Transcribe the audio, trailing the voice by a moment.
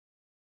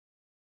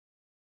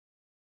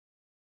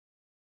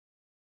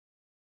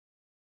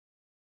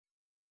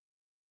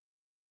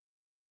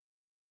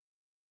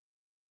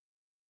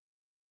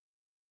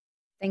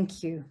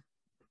Thank you.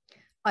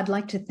 I'd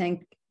like to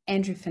thank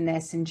Andrew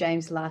Finesse and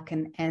James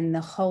Larkin and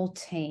the whole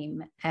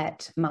team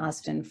at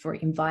Marsden for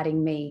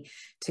inviting me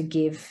to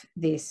give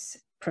this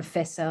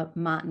Professor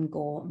Martin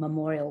Gore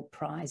Memorial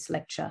Prize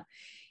lecture.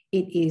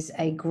 It is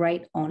a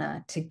great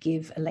honour to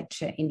give a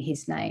lecture in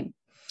his name.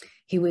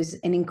 He was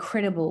an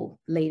incredible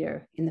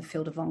leader in the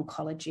field of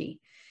oncology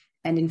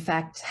and in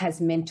fact has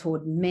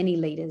mentored many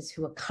leaders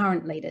who are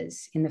current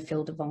leaders in the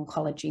field of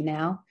oncology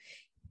now.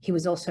 He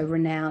was also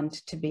renowned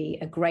to be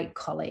a great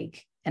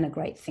colleague and a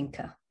great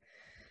thinker.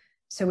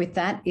 So with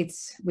that,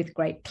 it's with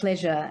great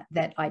pleasure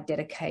that I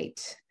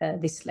dedicate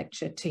this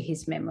lecture to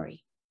his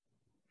memory.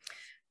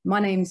 My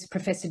name's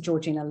Professor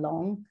Georgina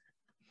Long.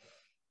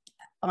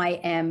 I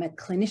am a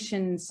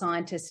clinician,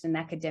 scientist and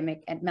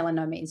academic at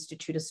Melanoma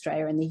Institute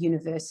Australia and the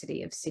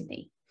University of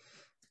Sydney.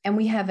 And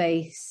we have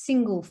a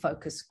single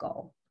focus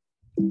goal,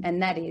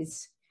 and that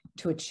is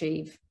to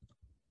achieve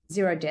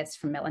 0 deaths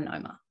from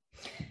melanoma.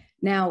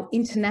 Now,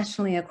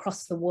 internationally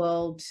across the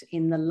world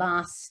in the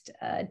last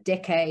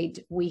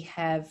decade, we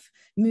have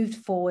moved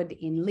forward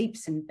in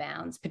leaps and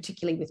bounds,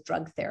 particularly with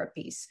drug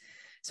therapies.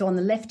 So on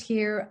the left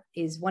here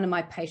is one of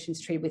my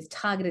patients treated with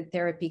targeted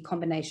therapy,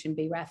 combination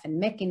BRAF and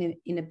MEK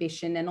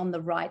inhibition. And on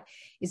the right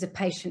is a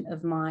patient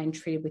of mine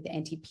treated with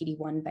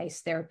anti-PD-1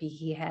 based therapy.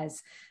 He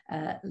has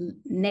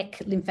neck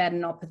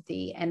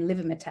lymphadenopathy and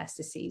liver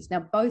metastases. Now,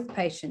 both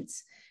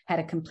patients had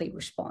a complete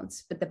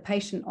response, but the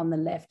patient on the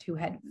left who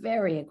had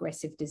very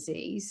aggressive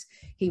disease,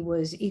 he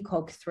was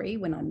ECOG 3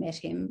 when I met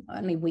him,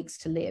 only weeks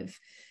to live.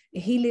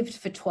 He lived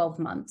for 12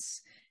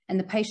 months. And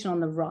the patient on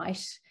the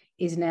right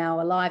is now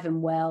alive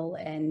and well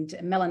and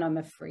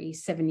melanoma free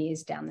 7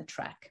 years down the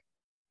track.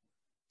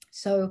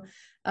 So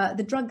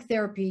the drug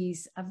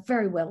therapies are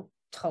very well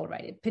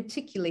tolerated,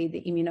 particularly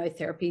the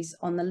immunotherapies.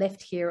 On the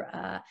left here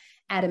are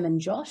Adam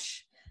and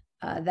Josh.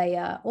 They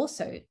are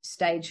also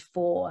stage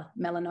 4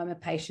 melanoma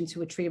patients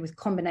who were treated with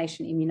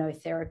combination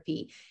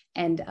immunotherapy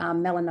and are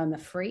melanoma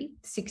free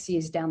 6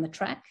 years down the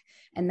track.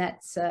 And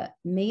that's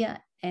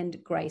Mia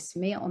and Grace.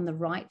 Mia on the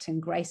right and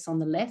Grace on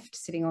the left,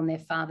 sitting on their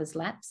father's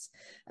laps.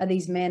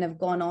 These men have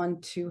gone on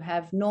to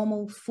have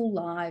normal, full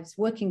lives,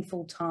 working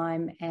full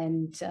time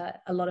and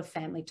a lot of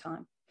family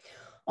time.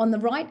 On the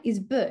right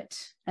is Bert,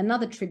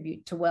 another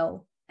tribute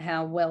to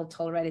how well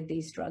tolerated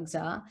these drugs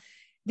are.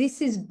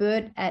 This is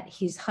Bert at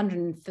his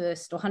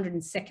 101st or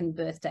 102nd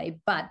birthday,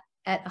 but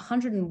at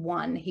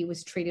 101, he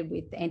was treated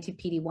with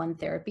anti-PD-1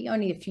 therapy,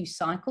 only a few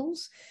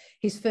cycles.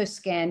 His first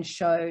scan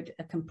showed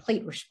a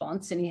complete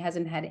response and he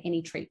hasn't had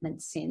any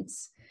treatment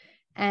since.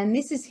 And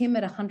this is him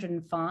at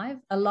 105,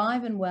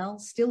 alive and well,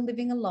 still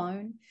living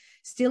alone,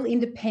 still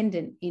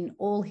independent in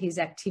all his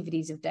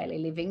activities of daily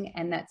living.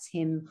 And that's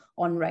him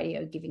on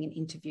radio giving an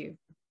interview.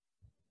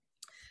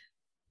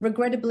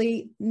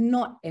 Regrettably,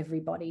 not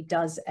everybody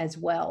does as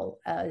well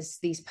as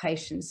these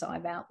patients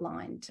I've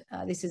outlined.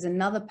 This is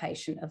another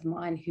patient of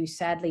mine who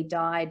sadly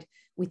died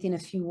within a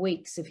few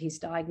weeks of his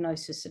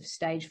diagnosis of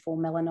stage 4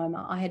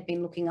 melanoma. I had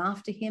been looking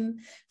after him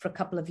for a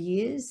couple of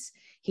years.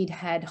 He'd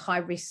had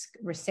high-risk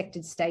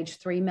resected stage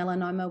 3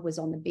 melanoma, was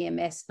on the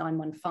BMS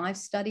 915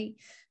 study,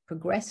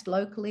 progressed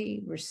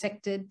locally,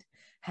 resected,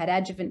 had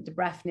adjuvant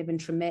dabrafenib and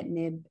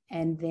trametinib,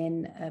 and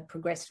then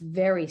progressed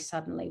very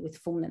suddenly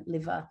with fulminant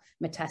liver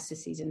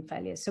metastases and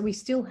failure. So we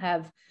still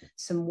have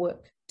some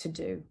work to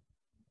do.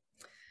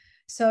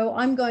 So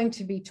I'm going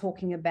to be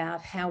talking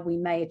about how we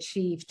may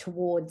achieve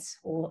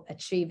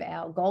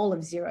our goal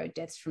of 0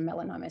 deaths from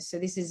melanoma. So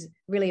this is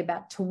really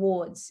about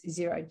towards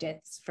 0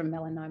 deaths from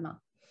melanoma.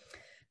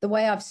 The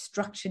way I've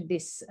structured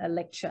this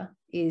lecture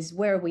is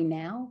where are we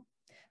now?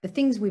 The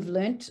things we've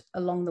learnt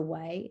along the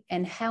way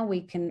and how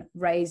we can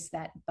raise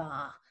that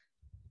bar.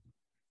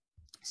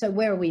 So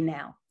where are we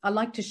now? I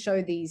like to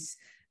show these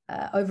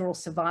overall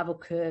survival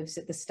curves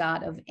at the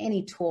start of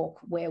any talk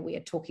where we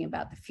are talking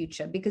about the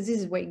future, because this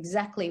is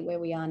exactly where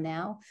we are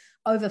now,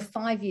 over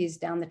 5 years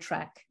down the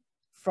track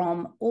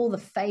from all the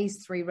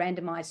phase 3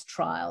 randomized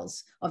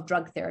trials of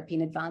drug therapy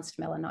in advanced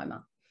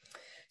melanoma.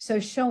 So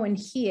shown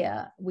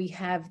here, we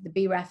have the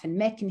BRAF and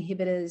MEK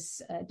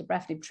inhibitors,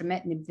 dabrafenib,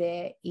 trametinib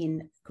there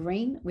in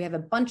green. We have a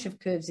bunch of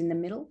curves in the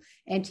middle,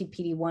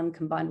 anti-PD-1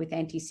 combined with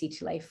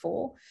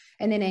anti-CTLA-4,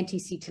 and then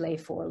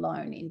anti-CTLA-4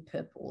 alone in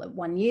purple. At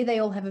 1 year, they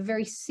all have a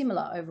very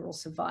similar overall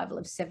survival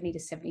of 70 to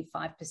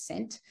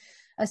 75%.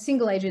 A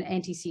single agent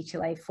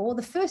anti-CTLA-4,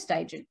 the first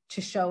agent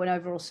to show an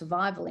overall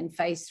survival in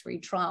phase 3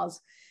 trials,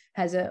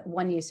 has a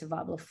 1 year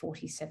survival of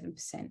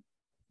 47%.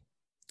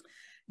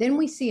 Then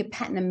we see a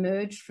pattern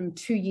emerge from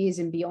 2 years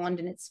and beyond,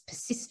 and it's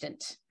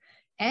persistent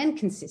and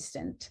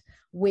consistent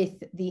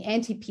with the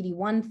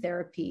anti-PD-1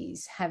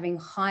 therapies having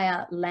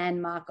higher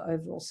landmark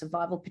overall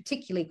survival,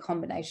 particularly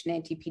combination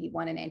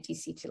anti-PD-1 and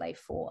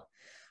anti-CTLA-4,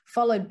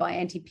 followed by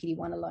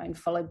anti-PD-1 alone,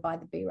 followed by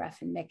the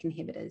BRAF and MEK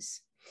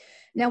inhibitors.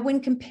 Now, when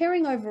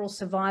comparing overall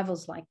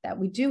survivals like that,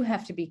 we do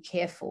have to be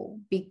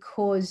careful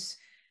because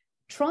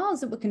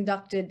trials that were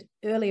conducted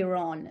earlier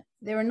on,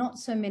 there are not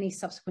so many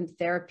subsequent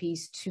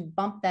therapies to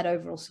bump that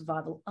overall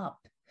survival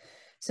up.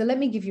 So let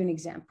me give you an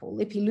example.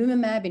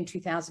 Ipilimumab in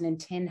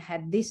 2010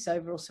 had this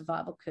overall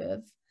survival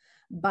curve,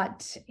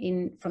 but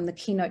from the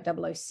Keynote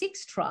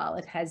 006 trial,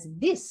 it has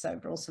this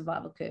overall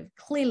survival curve,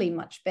 clearly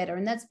much better.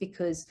 And that's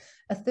because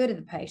a third of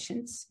the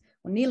patients,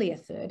 or nearly a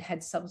third,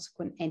 had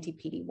subsequent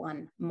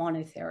anti-PD-1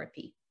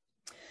 monotherapy.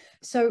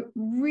 So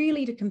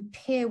really to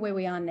compare where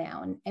we are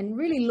now and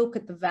really look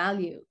at the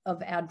value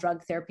of our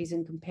drug therapies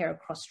and compare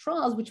across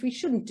trials, which we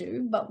shouldn't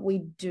do, but we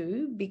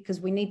do because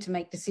we need to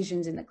make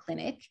decisions in the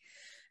clinic.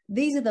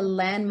 These are the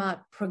landmark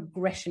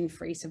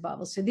progression-free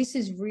survival. So this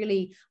is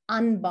really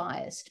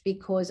unbiased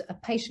because a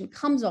patient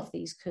comes off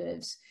these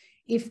curves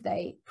if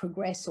they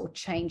progress or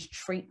change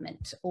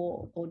treatment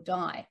or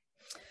die.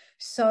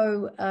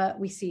 So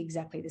we see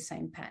exactly the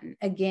same pattern.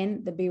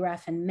 Again, the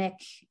BRAF and MEK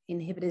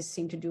inhibitors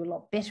seem to do a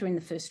lot better in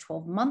the first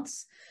 12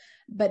 months,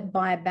 but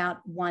by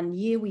about 1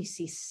 year, we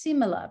see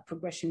similar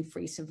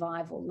progression-free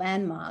survival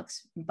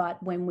landmarks.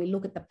 But when we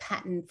look at the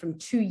pattern from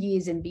 2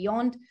 years and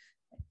beyond,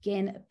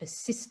 again, a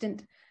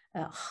persistent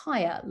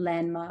higher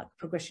landmark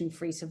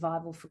progression-free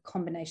survival for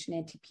combination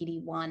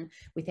anti-PD-1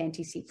 with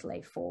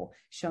anti-CTLA-4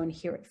 shown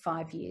here at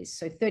 5 years.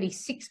 So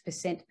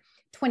 36%,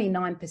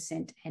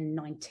 29% and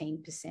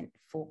 19%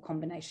 for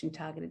combination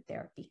targeted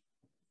therapy.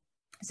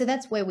 So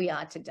that's where we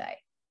are today.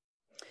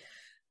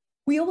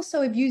 We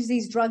also have used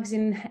these drugs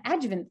in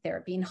adjuvant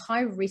therapy in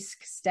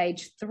high-risk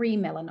stage 3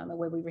 melanoma,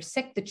 where we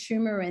resect the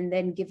tumor and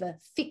then give a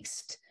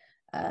fixed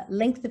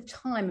length of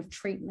time of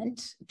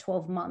treatment,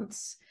 12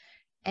 months.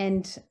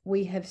 And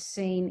we have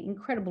seen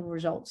incredible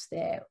results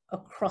there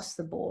across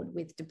the board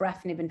with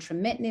dabrafenib and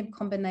trametinib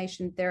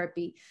combination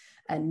therapy,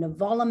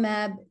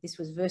 nivolumab, this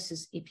was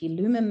versus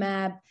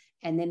ipilimumab,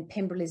 and then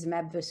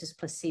pembrolizumab versus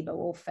placebo,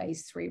 all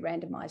phase 3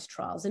 randomized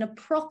trials, and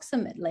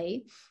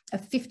approximately a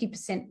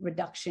 50%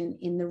 reduction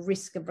in the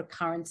risk of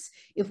recurrence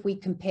if we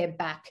compare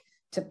back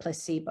to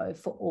placebo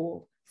for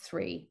all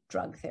 3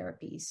 drug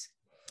therapies.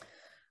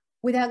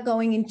 Without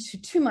going into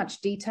too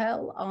much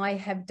detail, I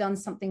have done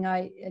something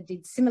I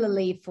did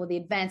similarly for the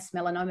advanced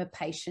melanoma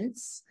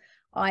patients.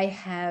 I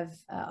have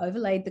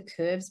overlaid the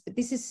curves, but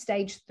this is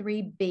stage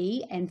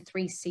 3B and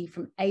 3C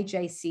from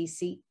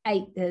AJCC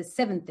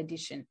 7th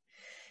edition.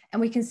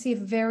 And we can see a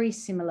very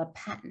similar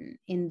pattern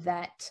in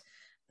that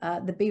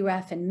the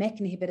BRAF and MEK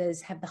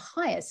inhibitors have the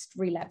highest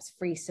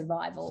relapse-free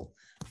survival,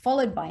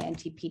 followed by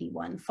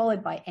anti-PD-1,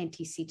 followed by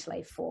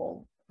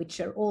anti-CTLA-4, which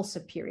are all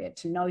superior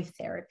to no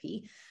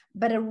therapy.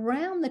 But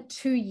around the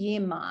 2-year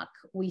mark,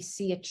 we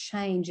see a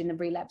change in the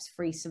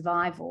relapse-free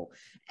survival.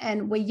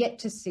 And we're yet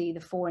to see the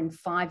 4- and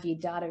 5-year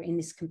data in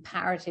this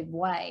comparative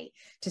way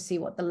to see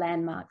what the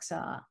landmarks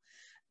are.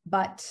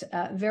 But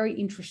a very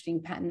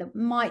interesting pattern that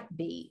might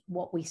be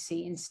what we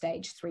see in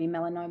stage 3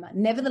 melanoma.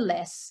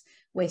 Nevertheless,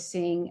 we're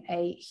seeing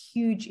a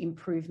huge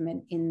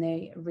improvement in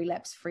the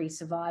relapse-free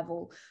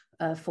survival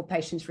for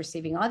patients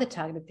receiving either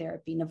targeted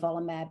therapy,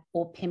 nivolumab,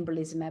 or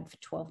pembrolizumab for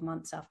 12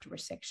 months after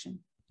resection.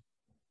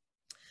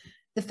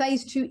 The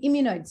phase 2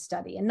 IMMUNODE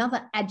study,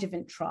 another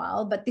adjuvant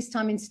trial, but this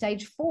time in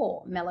stage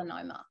 4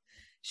 melanoma,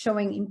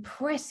 showing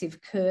impressive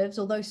curves,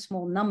 although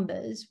small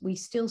numbers, we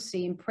still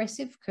see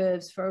impressive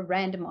curves for a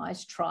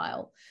randomized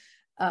trial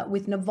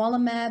with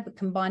nivolumab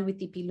combined with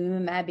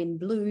ipilimumab in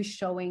blue,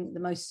 showing the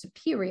most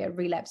superior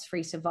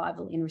relapse-free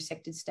survival in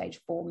resected stage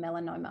 4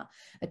 melanoma,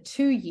 a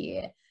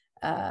 2-year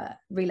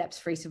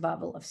relapse-free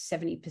survival of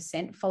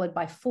 70%, followed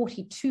by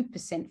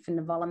 42% for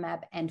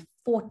nivolumab and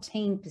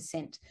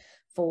 14%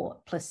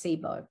 for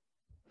placebo.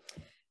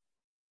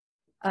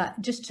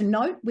 Just to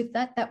note with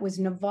that, that was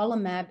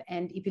nivolumab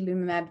and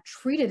ipilimumab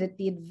treated at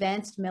the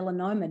advanced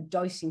melanoma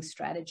dosing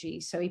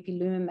strategy. So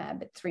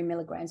ipilimumab at 3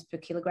 milligrams per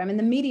kilogram, and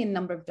the median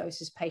number of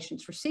doses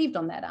patients received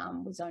on that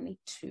arm was only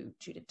 2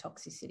 due to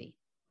toxicity.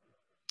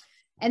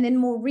 And then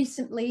more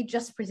recently,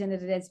 just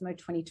presented at ESMO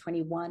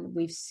 2021,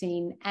 we've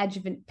seen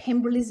adjuvant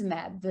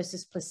pembrolizumab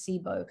versus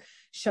placebo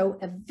show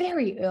a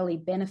very early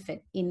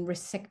benefit in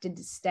resected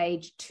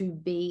stage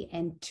 2B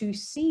and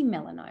 2C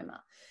melanoma.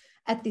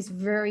 At this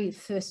very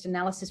first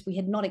analysis, we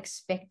had not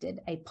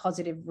expected a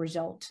positive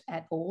result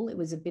at all. It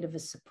was a bit of a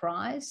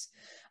surprise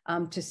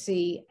to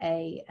see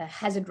a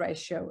hazard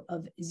ratio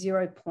of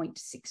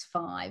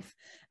 0.65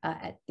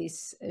 at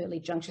this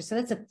early juncture. So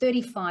that's a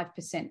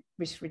 35%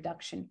 risk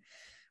reduction.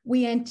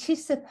 We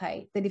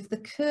anticipate that if the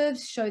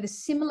curves show the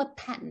similar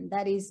pattern,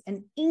 that is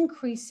an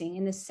increasing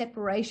in the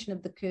separation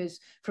of the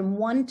curves from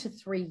 1 to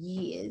 3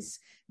 years,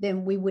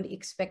 then we would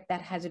expect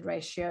that hazard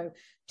ratio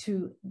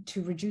to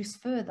reduce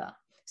further.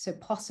 So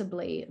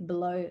possibly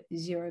below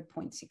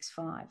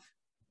 0.65.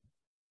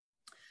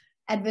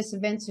 Adverse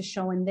events are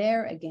shown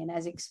there, again,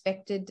 as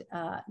expected.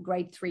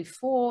 Grade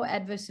 3-4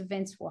 adverse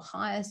events were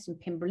highest in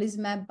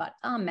pembrolizumab, but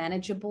are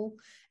manageable,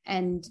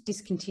 and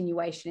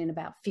discontinuation in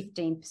about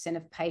 15%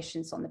 of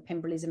patients on the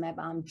pembrolizumab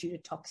arm due to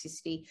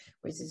toxicity,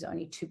 whereas there's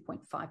only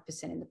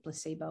 2.5% in the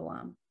placebo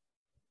arm.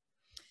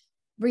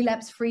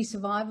 Relapse-free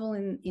survival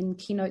in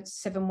Keynote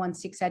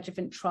 716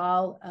 adjuvant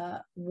trial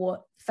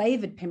what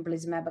favoured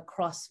pembrolizumab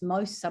across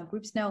most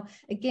subgroups. Now,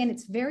 again,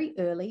 it's very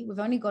early. We've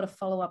only got a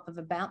follow-up of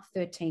about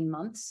 13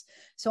 months.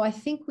 So I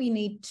think we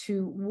need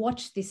to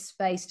watch this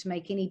space to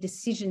make any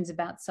decisions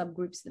about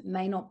subgroups that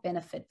may not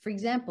benefit. For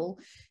example,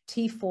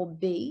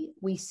 T4B,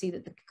 we see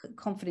that the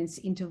confidence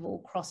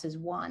interval crosses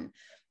 1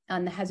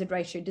 and the hazard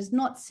ratio does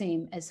not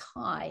seem as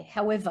high.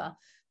 However,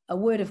 a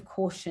word of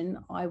caution,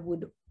 I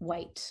would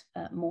wait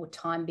more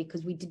time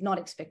because we did not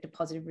expect a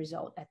positive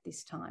result at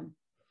this time.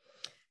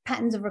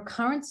 Patterns of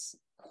recurrence,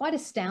 quite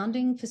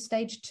astounding for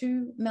stage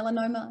 2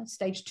 melanoma.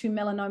 Stage 2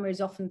 melanoma is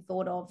often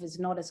thought of as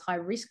not as high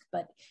risk,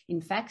 but in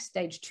fact,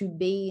 stage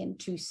 2B and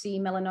 2C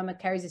melanoma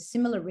carries a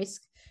similar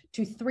risk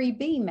to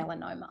 3B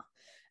melanoma.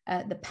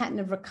 The pattern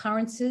of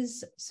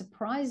recurrences,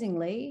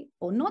 surprisingly,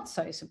 or not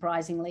so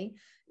surprisingly,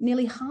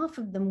 nearly half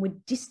of them were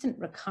distant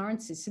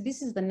recurrences. So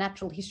this is the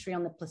natural history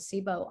on the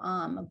placebo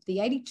arm. Of the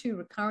 82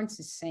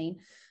 recurrences seen,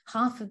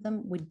 half of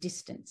them were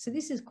distant. So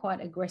this is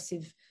quite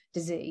aggressive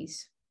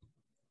disease.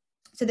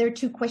 So there are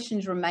 2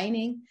 questions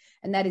remaining,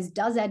 and that is,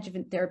 does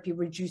adjuvant therapy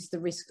reduce the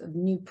risk of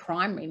new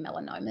primary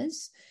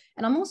melanomas?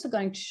 And I'm also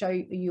going to show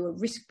you a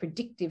risk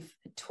predictive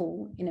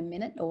tool in a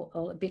minute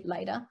or a bit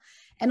later.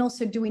 And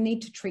also, do we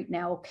need to treat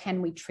now or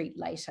can we treat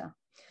later?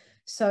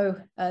 So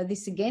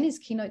this again is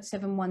Keynote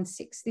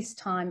 716. This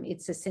time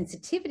it's a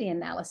sensitivity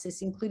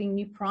analysis, including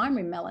new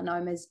primary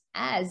melanomas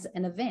as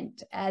an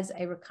event, as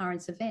a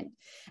recurrence event.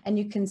 And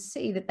you can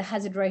see that the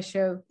hazard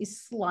ratio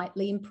is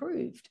slightly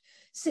improved,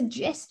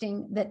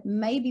 suggesting that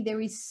maybe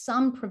there is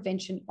some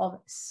prevention of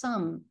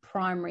some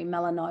primary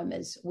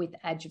melanomas with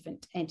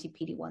adjuvant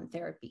anti-PD-1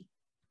 therapy.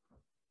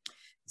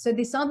 So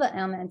this other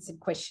unanswered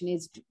question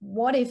is,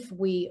 what if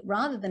we,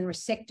 rather than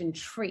resect and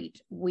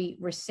treat, we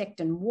resect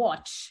and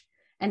watch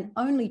and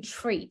only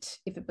treat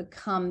if it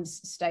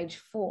becomes stage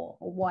 4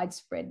 or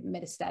widespread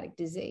metastatic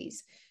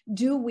disease?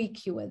 Do we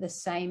cure the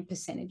same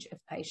percentage of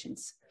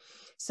patients?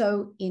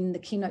 So in the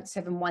Keynote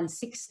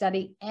 716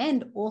 study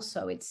and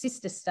also its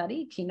sister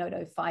study, Keynote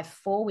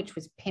 054, which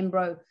was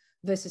Pembro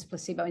versus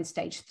placebo in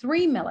stage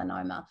 3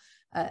 melanoma,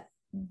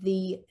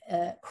 the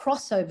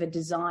crossover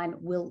design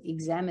will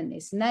examine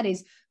this. And that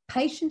is,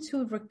 patients who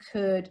have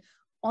recurred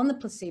on the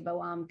placebo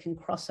arm can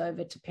cross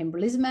over to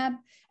pembrolizumab,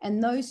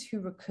 and those who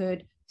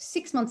recurred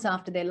 6 months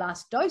after their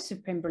last dose of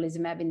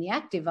pembrolizumab in the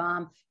active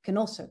arm can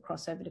also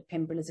cross over to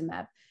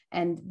pembrolizumab.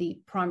 And the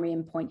primary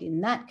endpoint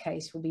in that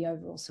case will be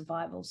overall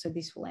survival. So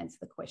this will answer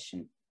the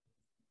question.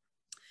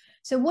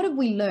 So what have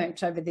we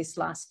learnt over this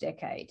last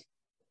decade?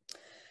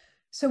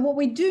 So what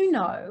we do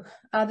know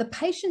are the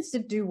patients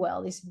that do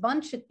well, this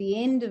bunch at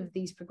the end of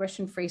these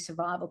progression-free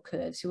survival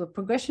curves who are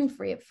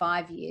progression-free at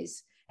 5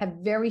 years, have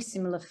very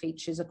similar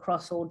features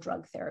across all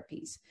drug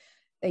therapies.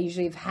 They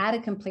usually have had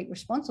a complete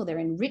response, or they're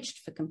enriched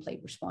for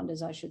complete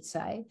responders, I should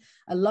say,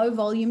 a low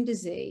volume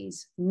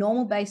disease,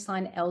 normal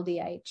baseline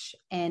LDH,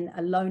 and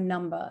a low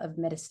number of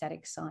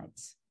metastatic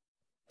sites.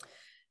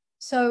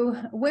 So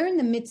we're in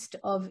the midst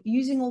of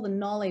using all the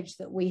knowledge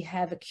that we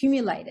have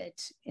accumulated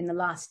in the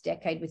last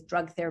decade with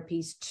drug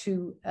therapies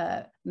to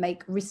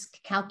make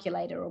risk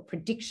calculator or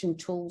prediction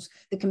tools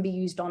that can be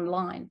used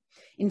online.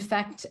 In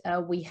fact,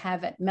 we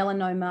have at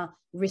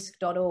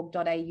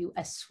melanomarisk.org.au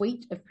a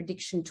suite of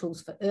prediction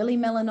tools for early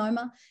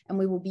melanoma, and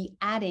we will be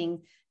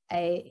adding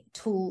a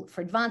tool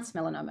for advanced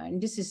melanoma.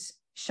 And this is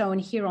shown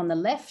here on the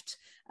left.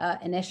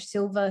 Anesh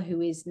Silva,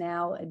 who is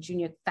now a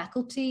junior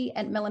faculty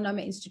at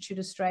Melanoma Institute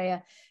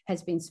Australia,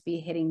 has been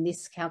spearheading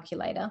this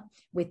calculator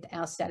with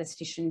our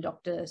statistician,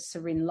 Dr.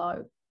 Sarin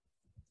Lowe.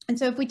 And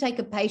so if we take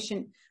a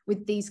patient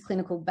with these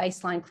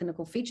baseline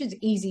clinical features,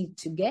 easy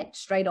to get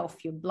straight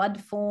off your blood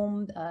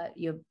form,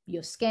 your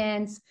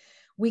scans,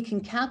 we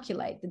can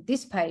calculate that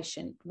this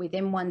patient with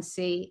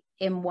M1C,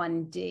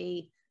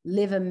 M1D,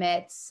 liver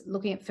mets,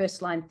 looking at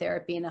first-line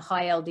therapy and a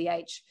high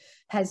LDH,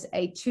 has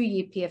a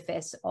 2-year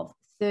PFS of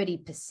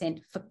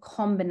 30% for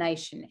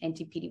combination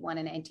anti-PD-1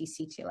 and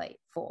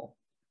anti-CTLA-4.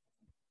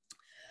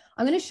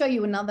 I'm going to show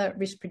you another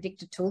risk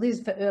predictor tool. This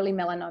is for early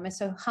melanoma.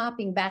 So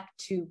harping back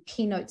to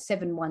Keynote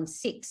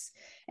 716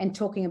 and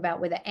talking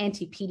about whether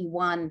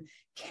anti-PD-1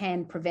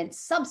 can prevent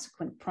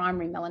subsequent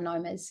primary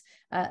melanomas,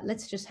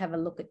 let's just have a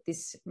look at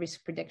this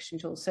risk prediction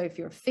tool. So if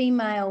you're a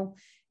female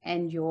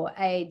and you're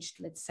aged,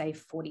 let's say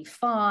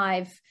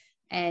 45,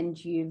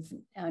 and you've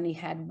only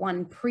had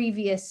one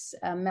previous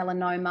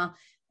melanoma,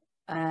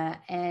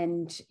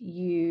 and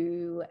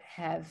you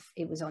have,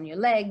 it was on your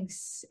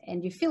legs,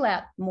 and you fill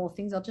out more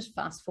things. I'll just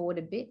fast forward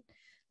a bit.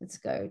 Let's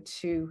go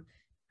to,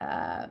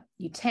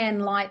 you tan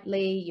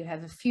lightly, you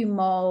have a few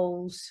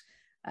moles,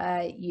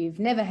 you've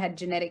never had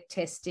genetic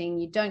testing,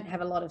 you don't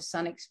have a lot of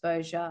sun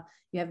exposure,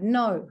 you have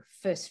no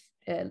first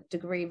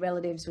degree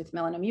relatives with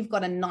melanoma. You've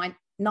got a 9%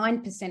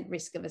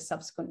 risk of a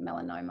subsequent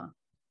melanoma.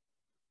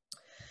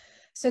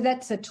 So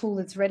that's a tool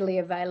that's readily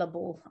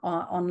available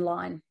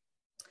online.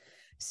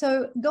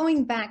 So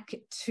going back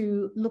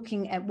to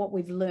looking at what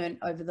we've learned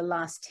over the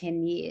last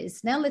 10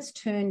 years, now let's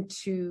turn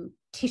to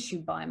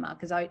tissue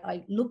biomarkers.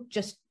 I looked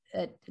just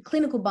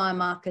clinical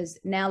biomarkers.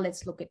 Now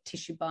let's look at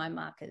tissue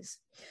biomarkers.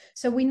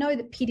 So we know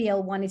that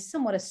PD-L1 is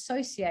somewhat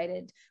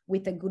associated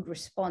with a good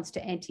response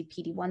to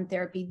anti-PD-1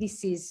 therapy.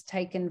 This is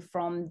taken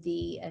from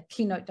the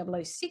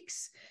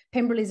KEYNOTE-006,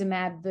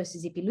 pembrolizumab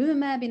versus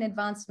ipilimumab in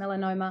advanced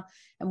melanoma.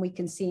 And we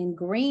can see in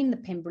green the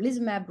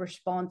pembrolizumab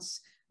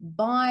response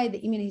by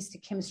the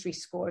immunohistochemistry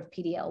score of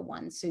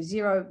PD-L1. So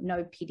 0,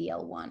 no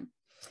PD-L1.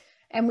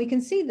 And we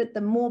can see that the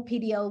more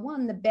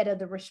PD-L1, the better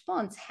the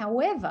response.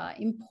 However,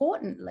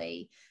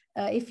 importantly,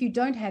 if you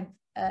don't have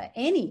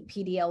any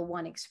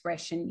PD-L1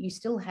 expression, you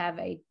still have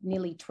a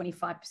nearly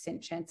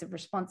 25% chance of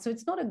response. So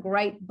it's not a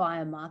great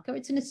biomarker.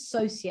 It's an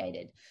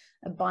associated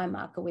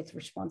biomarker with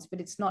response, but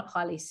it's not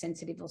highly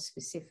sensitive or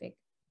specific.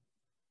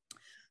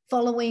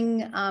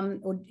 Following,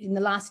 or in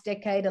the last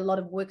decade, a lot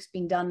of work's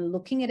been done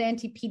looking at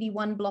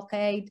anti-PD-1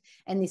 blockade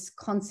and this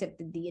concept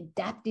of the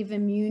adaptive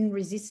immune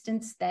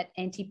resistance that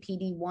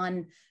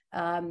anti-PD-1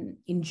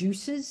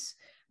 induces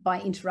by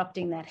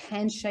interrupting that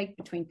handshake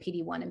between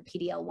PD-1 and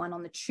PD-L1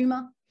 on the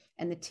tumor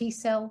and the T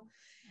cell.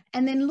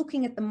 And then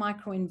looking at the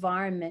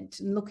microenvironment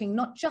and looking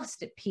not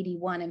just at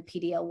PD-1 and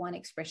PD-L1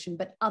 expression,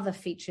 but other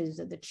features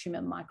of the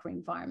tumor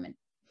microenvironment.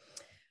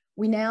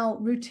 We now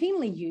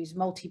routinely use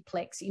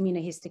multiplex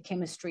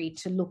immunohistochemistry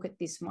to look at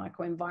this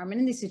microenvironment.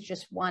 And this is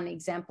just one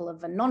example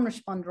of a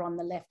non-responder on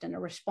the left and a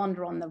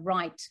responder on the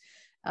right.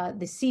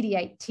 The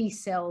CD8 T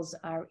cells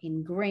are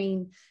in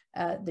green.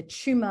 The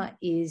tumor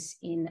is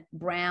in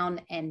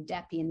brown and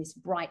DAPI in this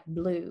bright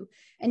blue.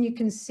 And you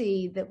can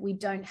see that we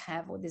don't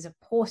have, or there's a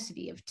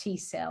paucity of T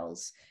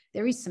cells.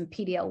 There is some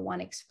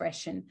PD-L1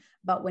 expression,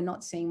 but we're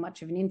not seeing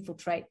much of an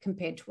infiltrate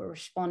compared to a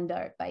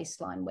responder at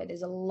baseline where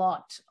there's a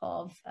lot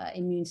of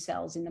immune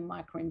cells in the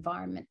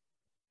microenvironment.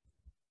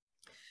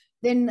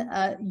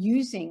 Then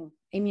using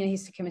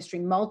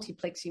immunohistochemistry,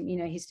 multiplex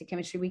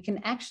immunohistochemistry, we can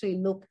actually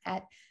look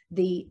at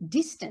the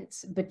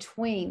distance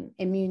between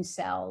immune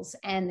cells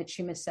and the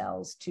tumor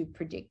cells to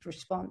predict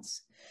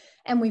response.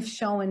 And we've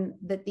shown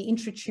that the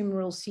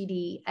intratumoral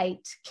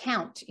CD8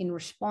 count in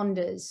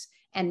responders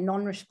and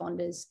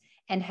non-responders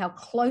and how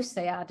close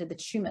they are to the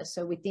tumor,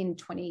 so within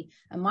 20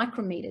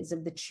 micrometers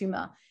of the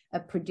tumor,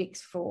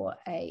 predicts for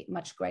a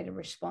much greater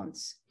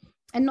response.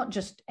 And not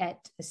just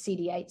at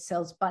CD8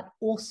 cells, but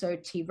also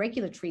T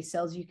regulatory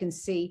cells, you can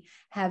see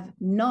have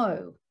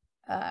no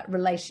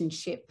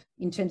relationship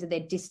in terms of their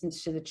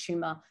distance to the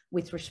tumor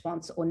with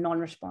response or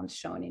non-response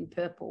shown in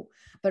purple.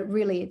 But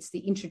really it's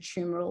the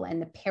intratumoral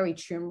and the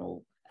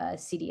peritumoral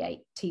CD8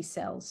 T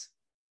cells.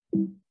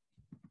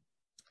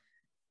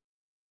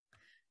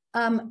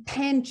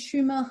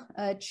 Pan-tumor,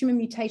 tumor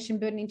mutation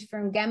burden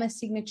interferon gamma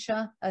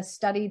signature, a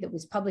study that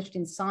was published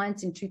in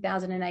Science in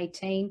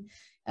 2018.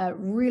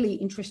 Really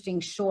interesting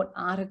short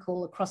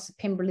article across the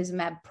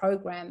pembrolizumab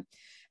program,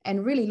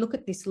 and really look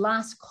at this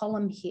last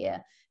column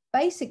here,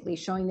 basically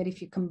showing that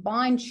if you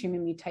combine tumor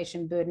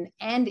mutation burden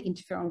and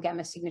interferon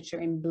gamma signature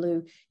in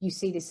blue, you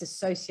see this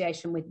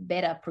association with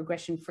better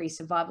progression-free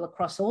survival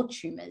across all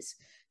tumors,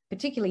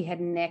 particularly head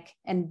and neck,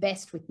 and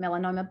best with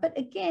melanoma. But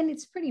again,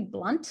 it's pretty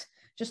blunt,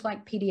 just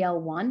like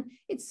PD-L1.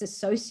 It's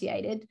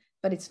associated,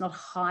 but it's not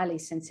highly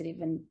sensitive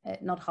and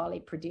not highly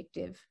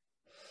predictive.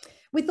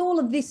 With all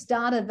of this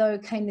data, though,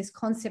 came this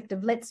concept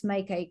of let's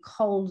make a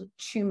cold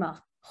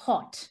tumor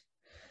hot.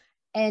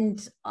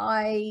 And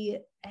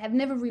I have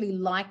never really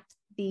liked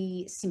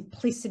the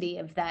simplicity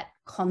of that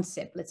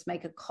concept, let's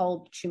make a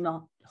cold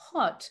tumor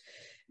hot,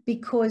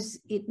 because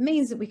it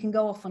means that we can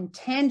go off on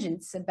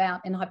tangents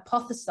about and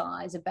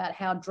hypothesize about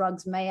how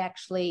drugs may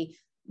actually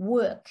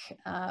work,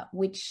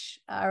 which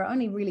are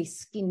only really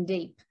skin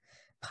deep,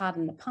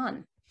 pardon the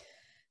pun.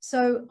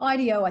 So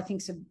IDO, I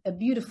think, is a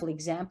beautiful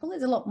example.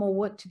 There's a lot more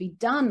work to be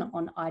done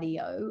on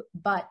IDO,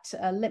 but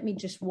let me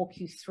just walk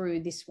you through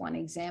this one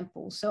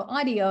example. So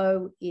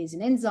IDO is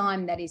an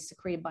enzyme that is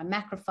secreted by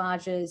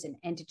macrophages and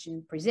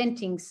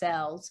antigen-presenting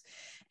cells,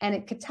 and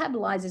it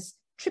catabolizes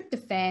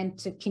tryptophan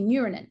to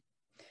kynurenine.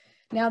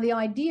 Now, the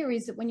idea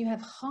is that when you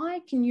have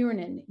high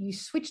kynurenine, you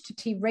switch to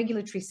T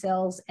regulatory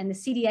cells, and the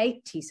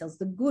CD8 T cells,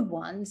 the good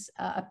ones,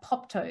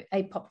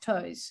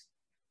 apoptose.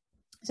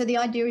 So the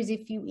idea is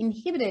if you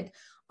inhibited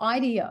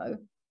IDO,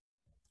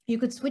 you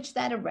could switch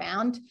that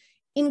around,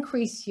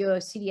 increase your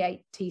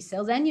CD8 T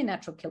cells and your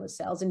natural killer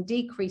cells, and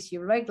decrease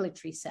your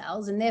regulatory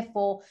cells, and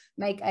therefore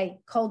make a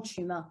cold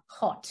tumor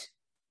hot.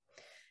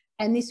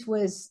 And this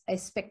was a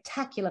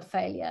spectacular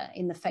failure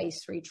in the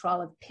phase 3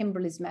 trial of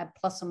pembrolizumab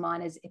plus or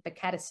minus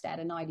epacadostat,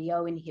 an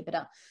IDO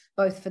inhibitor,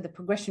 both for the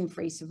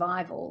progression-free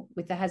survival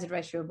with the hazard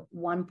ratio of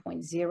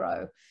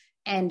 1.0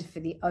 and for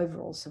the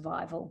overall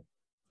survival.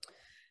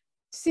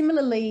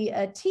 Similarly,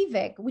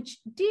 TVEC, which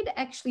did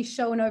actually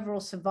show an overall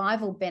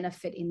survival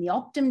benefit in the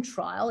Optum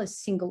trial as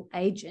single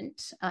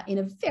agent in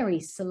a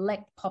very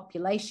select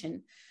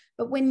population.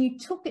 But when you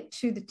took it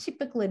to the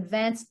typical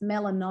advanced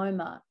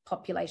melanoma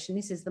population,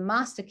 this is the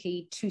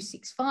MasterKey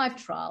 265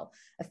 trial,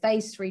 a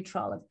phase 3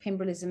 trial of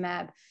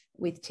pembrolizumab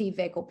with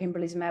TVEC or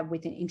pembrolizumab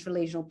with an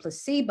intralesional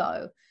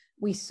placebo,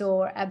 we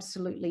saw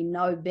absolutely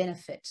no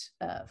benefit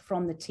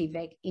from the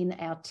TVEC in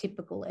our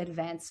typical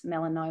advanced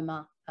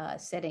melanoma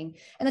setting.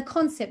 And the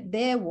concept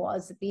there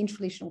was that the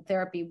intralesional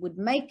therapy would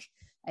make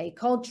a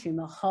cold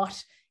tumor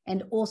hot,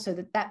 and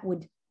also that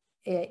would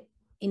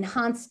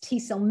enhance T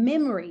cell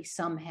memory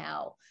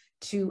somehow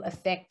to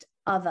affect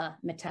other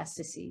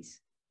metastases.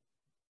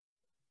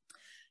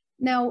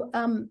 Now,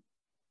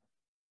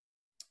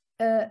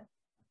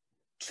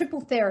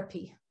 triple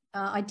therapy.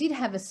 I did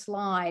have a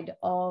slide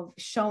of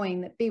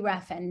showing that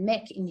BRAF and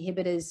MEK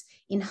inhibitors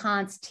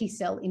enhance T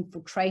cell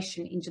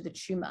infiltration into the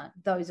tumor,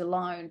 those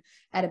alone,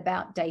 at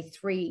about day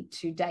 3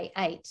 to day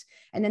 8.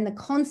 And then the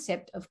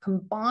concept of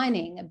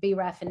combining a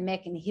BRAF and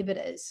MEK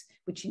inhibitors,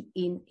 which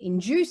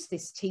induce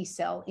this T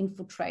cell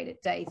infiltrate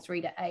at day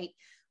 3 to 8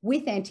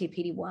 with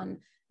anti-PD-1,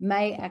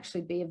 may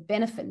actually be of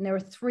benefit. And there are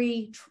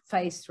 3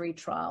 phase 3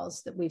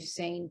 trials that we've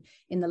seen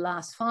in the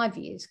last 5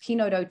 years.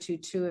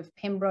 Keynote-022 of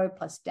Pembro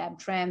plus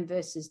Dabtram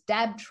versus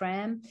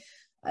Dabtram.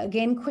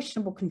 Again,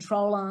 questionable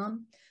control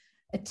arm.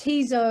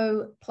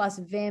 Atezo plus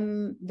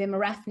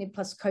Vemurafenib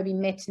plus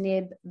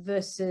Cobimetinib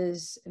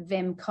versus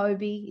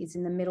Vem-Cobi is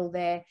in the middle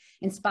there.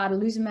 And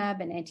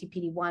Spartalizumab and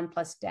anti-PD-1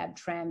 plus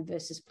Dabtram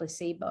versus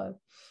placebo.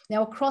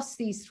 Now, across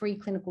these 3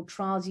 clinical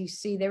trials, you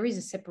see there is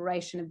a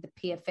separation of the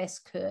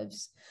PFS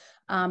curves.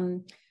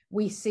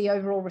 We see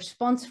overall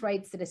response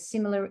rates that are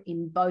similar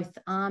in both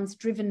arms,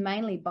 driven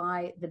mainly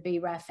by the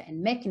BRAF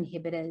and MEK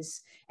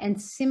inhibitors,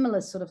 and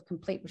similar sort of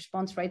complete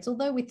response rates,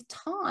 although with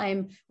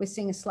time, we're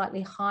seeing a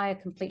slightly higher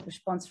complete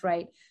response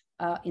rate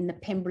in the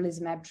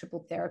Pembrolizumab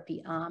triple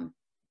therapy arm.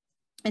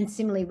 And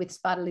similarly with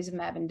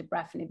Spartalizumab and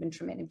Dabrafenib and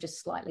Trametinib,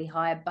 just slightly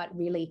higher, but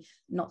really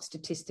not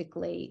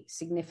statistically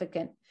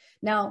significant.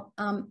 Now,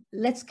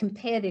 let's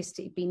compare this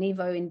to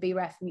Ipi/Nivo in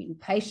BRAF mutant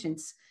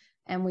patients,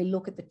 and we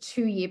look at the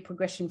 2-year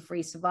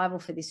progression-free survival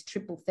for this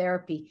triple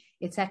therapy.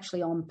 It's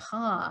actually on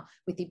par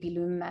with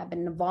Ipilimumab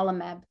and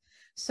Nivolumab.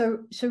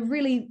 So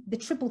really the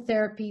triple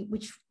therapy,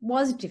 which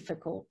was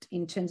difficult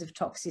in terms of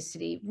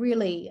toxicity,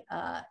 really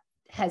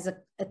has a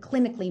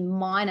clinically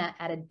minor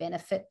added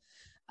benefit.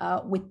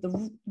 With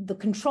the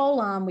control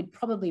arm, we'd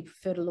probably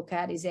prefer to look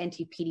at is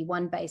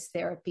anti-PD-1 based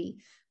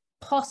therapy,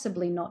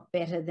 possibly not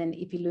better than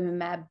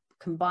Ipilimumab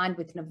combined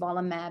with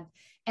Nivolumab.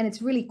 And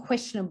it's really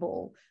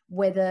questionable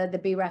whether the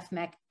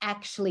BRAF/MEK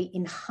actually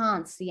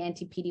enhance the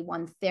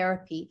anti-PD-1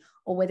 therapy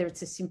or whether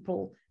it's a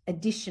simple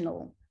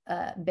additional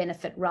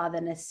benefit rather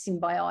than a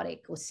symbiotic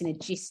or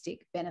synergistic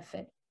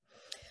benefit.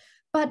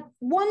 But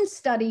one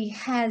study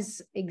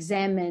has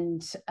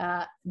examined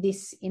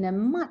this in a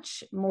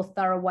much more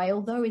thorough way,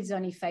 although it's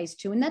only phase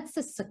 2, and that's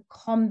the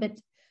SECOMBAT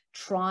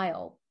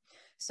trial.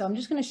 So I'm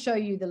just going to show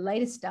you the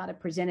latest data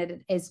presented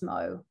at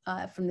ESMO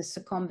from the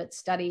SECOMBAT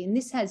study, and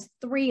this has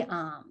 3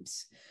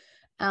 arms.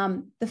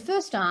 The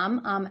first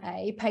arm, Arm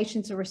A,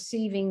 patients are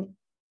receiving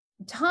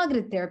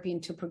targeted therapy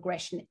until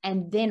progression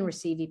and then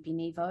receive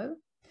Ipi/Nivo.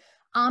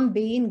 Arm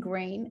B in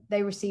green,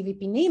 they receive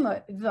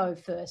Ipi/Nivo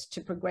first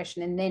to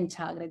progression and then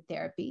targeted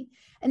therapy.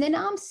 And then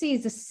Arm C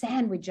is a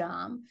sandwich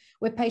arm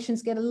where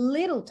patients get a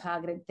little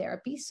targeted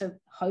therapy, so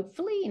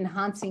hopefully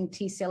enhancing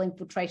T cell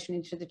infiltration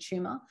into the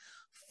tumor,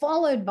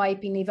 followed by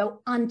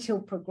Ipi/Nivo until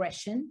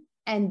progression,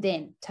 and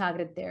then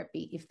targeted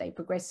therapy if they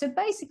progress. So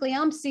basically,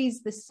 Arm C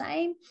is the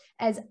same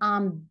as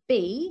Arm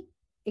B,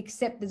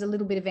 except there's a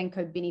little bit of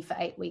Encobini for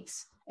 8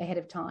 weeks ahead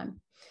of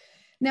time.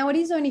 Now, it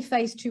is only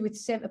phase 2 with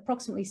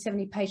approximately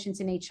 70 patients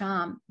in each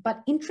arm,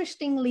 but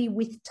interestingly,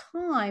 with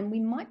time, we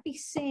might be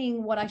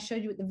seeing what I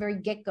showed you at the very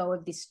get-go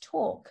of this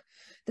talk,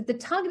 that the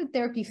targeted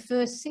therapy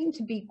first seemed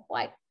to be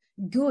quite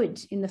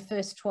good in the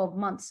first 12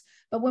 months.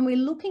 But when we're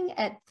looking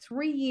at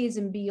 3 years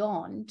and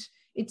beyond,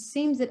 it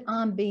seems that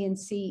Arm B and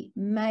C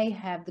may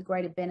have the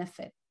greater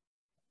benefit.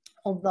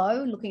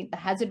 Although looking at the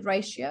hazard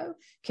ratio,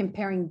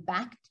 comparing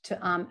back to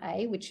Arm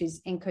A, which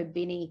is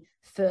Encobini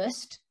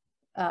first,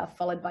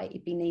 followed by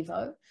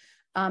Ipi/Nivo,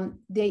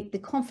 the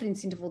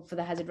confidence interval for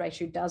the hazard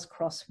ratio does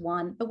cross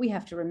 1, but we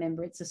have to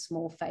remember it's a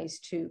small phase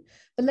 2.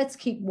 But let's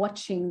keep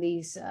watching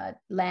these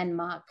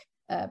landmark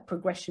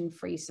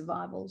progression-free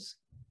survivals.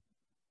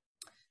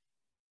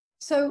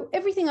 So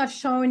everything I've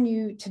shown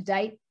you to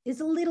date is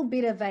a little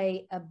bit of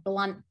a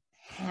blunt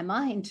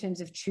hammer in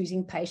terms of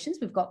choosing patients.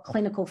 We've got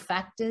clinical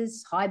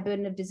factors, high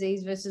burden of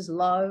disease versus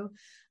low,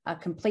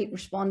 complete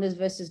responders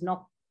versus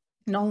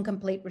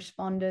non-complete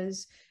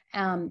responders,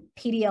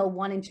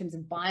 PD-L1 in terms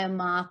of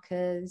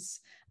biomarkers,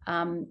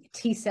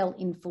 T cell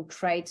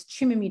infiltrates,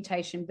 tumor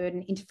mutation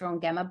burden,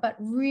 interferon gamma, but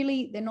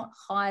really they're not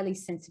highly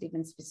sensitive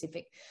and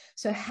specific.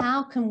 So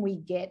how can we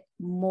get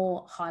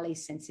more highly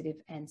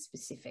sensitive and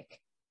specific?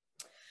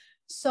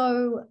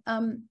 So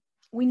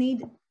we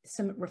need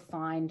some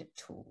refined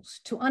tools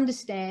to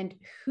understand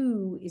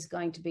who is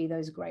going to be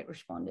those great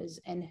responders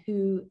and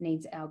who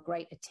needs our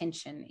great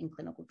attention in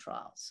clinical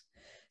trials.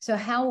 So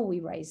how will we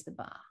raise the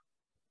bar?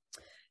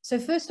 So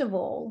first of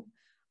all,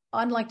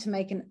 I'd like to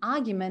make an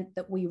argument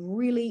that we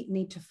really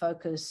need to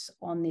focus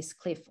on this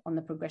cliff on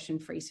the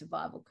progression-free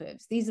survival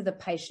curves. These are the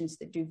patients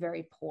that do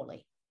very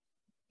poorly.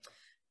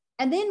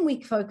 And then we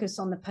focus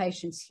on the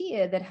patients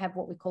here that have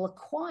what we call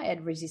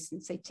acquired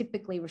resistance. They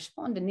typically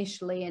respond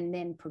initially and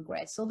then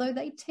progress, although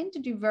they tend to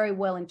do very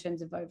well in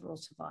terms of overall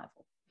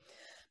survival.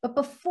 But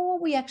before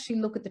we actually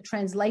look at the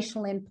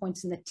translational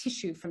endpoints in the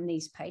tissue from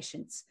these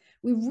patients,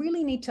 we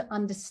really need to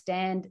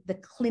understand the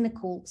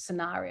clinical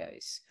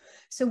scenarios.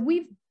 So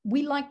we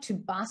like to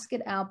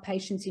basket our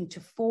patients into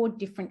 4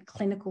 different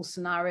clinical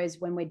scenarios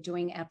when we're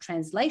doing our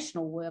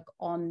translational work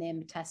on their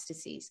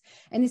metastases.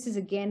 And this is,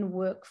 again,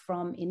 work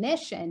from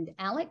Inesh and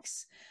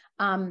Alex,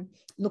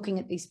 looking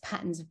at these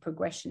patterns of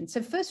progression.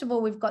 So first of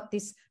all, we've got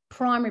this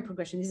primary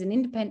progression. This is an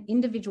independent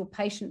individual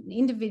patient,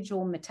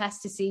 individual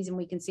metastases, and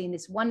we can see in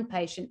this one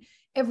patient,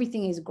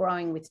 everything is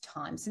growing with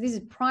time. So this is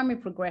primary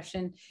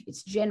progression,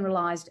 it's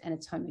generalized, and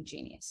it's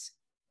homogeneous.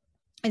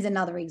 There's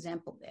another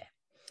example there.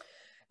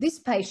 This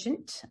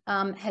patient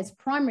has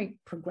primary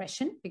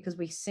progression because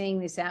we're seeing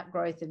this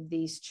outgrowth of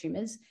these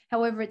tumors.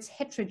 However, it's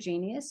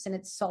heterogeneous and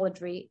it's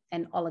solitary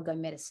and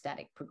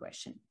oligometastatic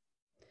progression.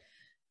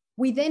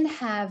 We then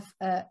have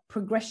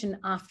progression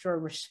after a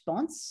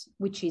response,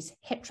 which is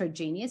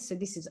heterogeneous. So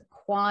this is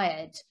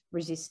acquired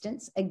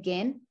resistance.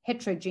 Again,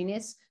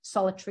 heterogeneous,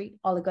 solitary,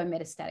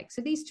 oligometastatic.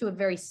 So these two are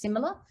very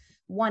similar.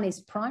 One is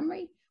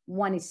primary,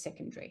 one is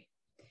secondary.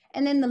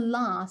 And then the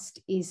last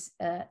is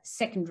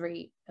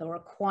secondary or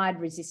acquired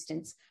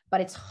resistance,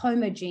 but it's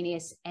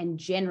homogeneous and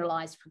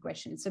generalized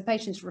progression. So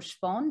patients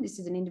respond. This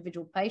is an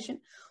individual patient.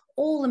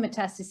 All the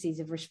metastases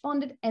have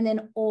responded, and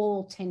then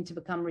all tend to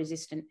become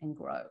resistant and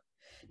grow.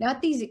 Now,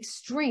 at these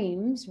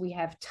extremes, we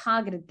have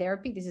targeted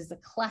therapy. This is the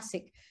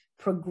classic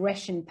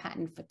progression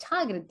pattern for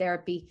targeted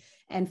therapy.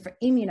 And for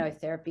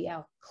immunotherapy,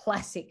 our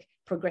classic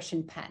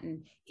progression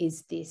pattern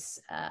is this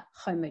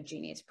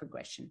homogeneous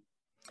progression.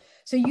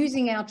 So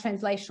using our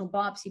translational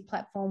biopsy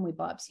platform, we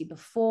biopsy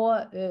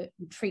before,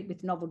 treat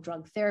with novel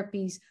drug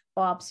therapies,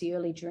 biopsy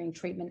early during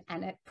treatment,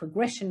 and at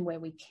progression where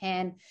we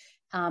can.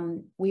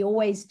 We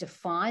always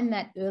define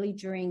that early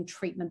during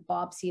treatment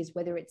biopsy as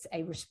whether it's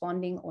a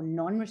responding or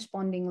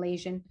non-responding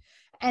lesion.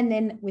 And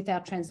then with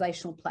our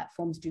translational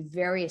platforms, do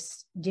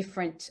various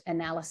different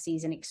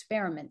analyses and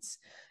experiments,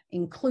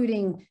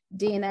 including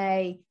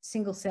DNA,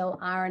 single cell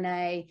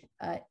RNA,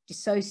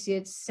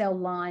 dissociates, cell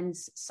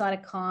lines,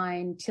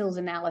 cytokine, TILS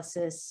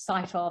analysis,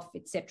 cytoff,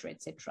 et cetera,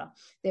 et cetera.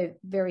 There are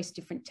various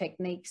different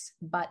techniques,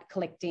 but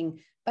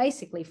collecting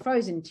basically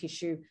frozen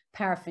tissue,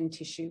 paraffin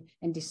tissue,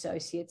 and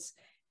dissociates,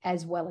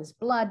 as well as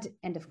blood,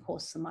 and of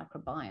course the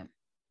microbiome.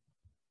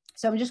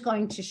 So I'm just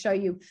going to show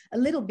you a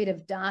little bit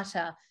of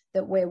data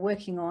that we're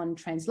working on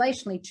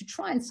translationally to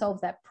try and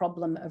solve that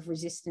problem of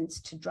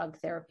resistance to drug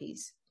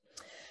therapies.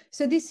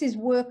 So this is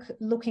work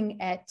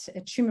looking at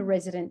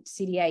tumor-resident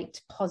CD8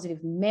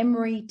 positive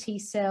memory T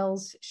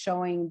cells,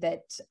 showing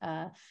that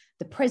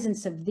the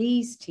presence of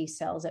these T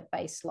cells at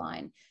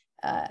baseline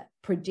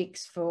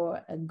predicts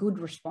for a good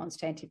response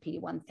to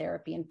anti-PD-1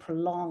 therapy and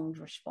prolonged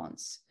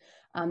response.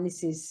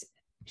 This is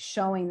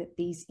showing that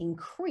these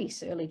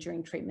increase early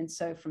during treatment.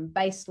 So from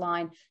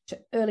baseline to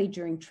early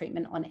during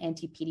treatment on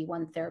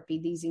anti-PD-1 therapy,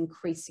 these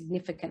increase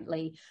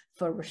significantly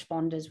for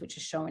responders, which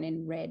are shown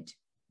in red.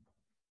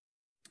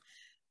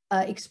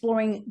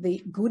 Exploring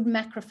the good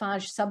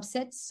macrophage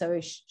subsets. So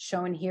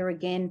shown here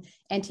again,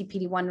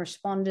 anti-PD-1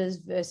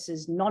 responders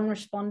versus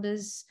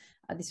non-responders.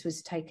 This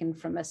was taken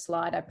from a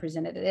slide I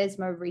presented at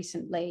ESMO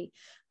recently.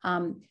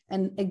 And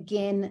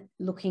again,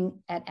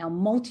 looking at our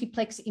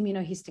multiplex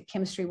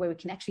immunohistochemistry, where we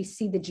can actually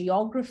see the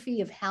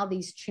geography of how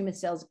these tumor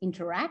cells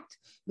interact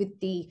with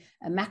the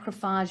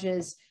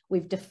macrophages.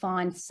 We've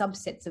defined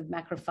subsets of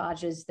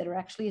macrophages that are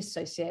actually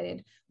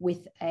associated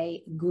with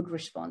a good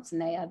response,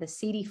 and they are the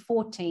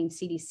CD14,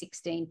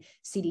 CD16,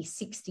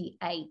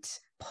 CD68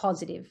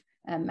 positive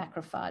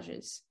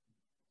macrophages.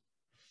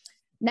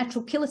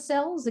 Natural killer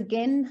cells,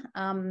 again,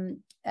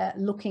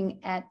 looking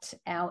at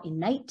our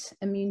innate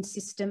immune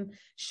system,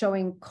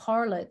 showing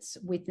correlates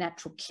with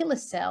natural killer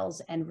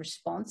cells and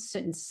response,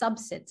 certain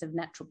subsets of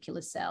natural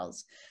killer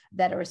cells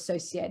that are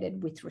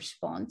associated with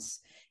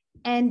response.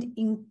 And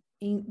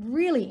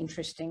really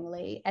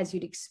interestingly, as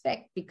you'd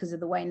expect, because of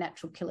the way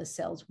natural killer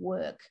cells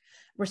work,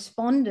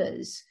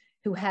 responders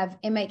who have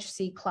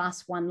MHC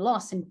class 1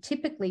 loss, and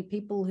typically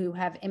people who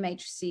have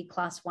MHC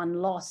class 1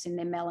 loss in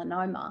their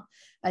melanoma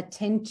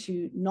tend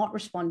to not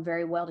respond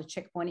very well to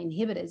checkpoint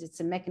inhibitors. It's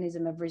a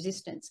mechanism of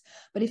resistance.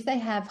 But if they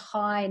have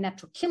high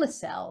natural killer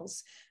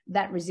cells,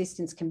 that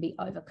resistance can be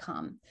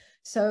overcome.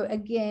 So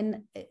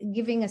again,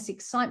 giving us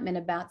excitement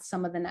about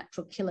some of the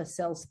natural killer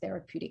cells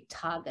therapeutic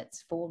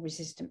targets for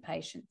resistant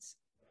patients.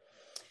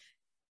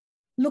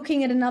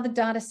 Looking at another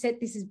data set,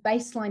 this is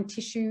baseline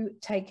tissue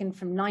taken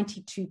from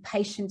 92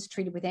 patients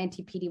treated with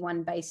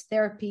anti-PD-1 based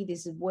therapy.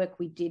 This is work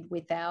we did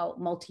with our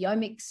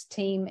multiomics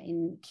team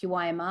in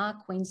QIMR,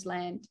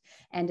 Queensland,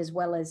 and as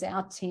well as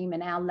our team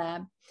and our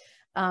lab.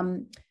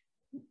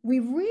 We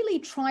really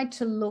tried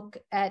to look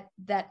at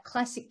that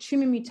classic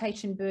tumor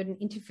mutation burden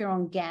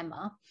interferon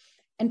gamma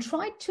and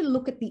tried to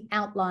look at the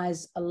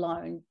outliers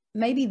alone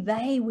maybe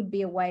they would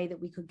be a way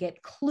that we could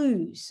get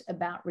clues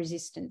about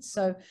resistance.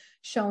 So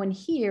shown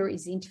here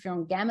is the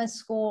interferon gamma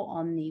score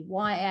on the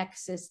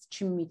y-axis,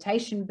 tumor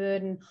mutation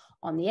burden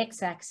on the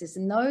x-axis,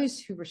 and those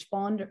who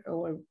respond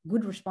or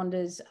good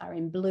responders are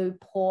in blue,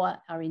 poor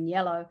are in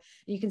yellow.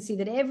 You can see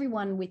that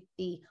everyone with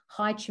the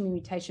high tumor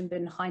mutation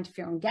burden, high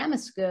interferon gamma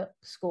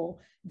score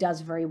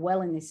does very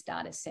well in this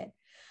data set.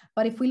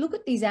 But if we look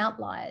at these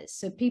outliers,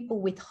 so people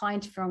with high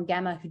interferon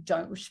gamma who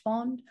don't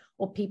respond,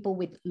 or people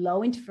with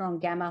low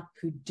interferon gamma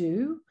who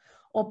do,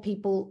 or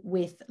people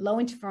with low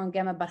interferon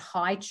gamma but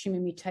high tumor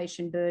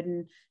mutation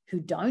burden who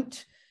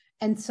don't.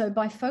 And so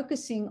by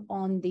focusing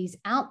on these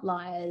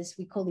outliers,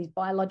 we call these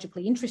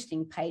biologically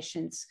interesting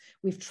patients,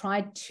 we've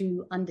tried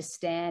to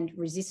understand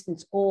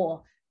resistance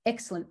or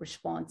excellent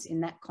response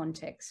in that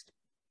context.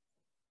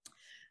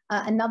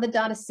 Another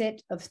data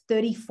set of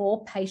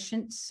 34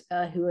 patients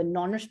who are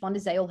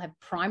non-responders, they all have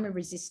primary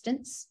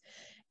resistance.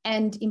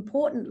 And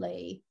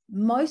importantly,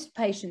 most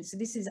patients, so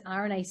this is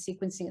RNA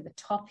sequencing at the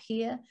top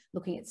here,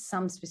 looking at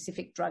some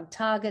specific drug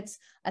targets.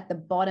 At the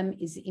bottom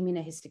is the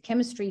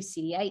immunohistochemistry,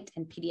 CD8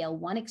 and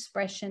PD-L1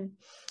 expression.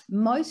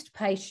 Most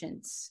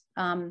patients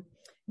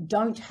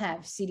don't have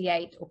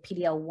CD8 or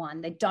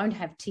PD-L1. They don't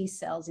have T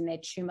cells in their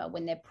tumor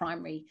when they're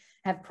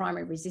have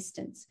primary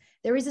resistance.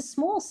 There is a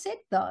small set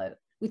though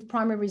with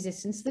primary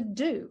resistance that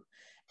do.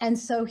 And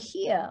so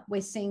here we're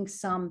seeing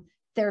some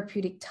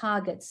therapeutic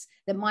targets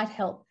that might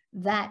help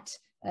that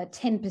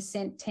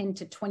 10%, 10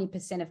 to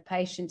 20% of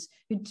patients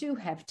who do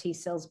have T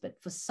cells, but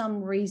for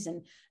some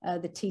reason,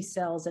 the T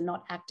cells are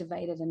not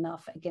activated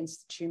enough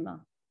against the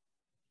tumor.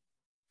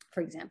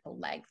 For example,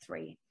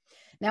 LAG3.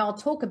 Now I'll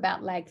talk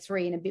about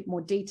LAG3 in a bit more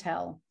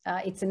detail.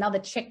 It's another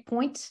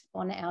checkpoint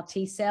on our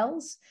T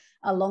cells,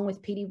 along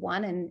with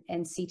PD-1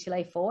 and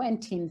CTLA-4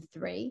 and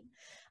TIM-3.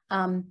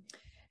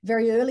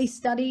 Very early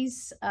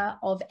studies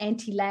of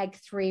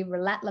anti-LAG3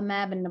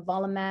 relatlimab and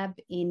nivolumab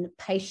in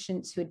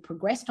patients who had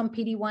progressed on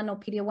PD-1 or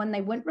PD-L1. They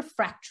weren't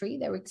refractory,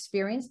 they were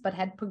experienced, but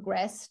had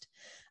progressed.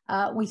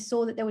 We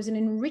saw that there was an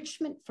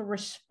enrichment for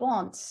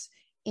response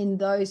in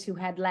those who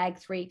had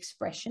LAG3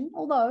 expression,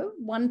 although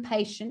one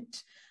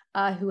patient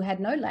who had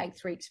no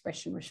LAG3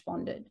 expression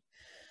responded.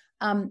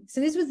 So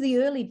this was the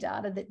early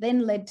data that then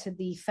led to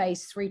the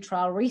phase 3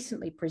 trial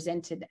recently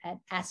presented at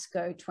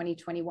ASCO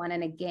 2021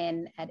 and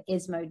again at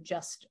ESMO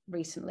just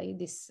recently,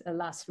 this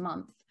last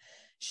month,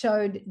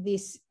 showed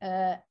this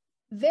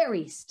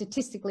very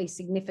statistically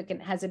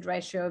significant hazard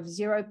ratio of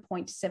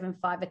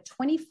 0.75, a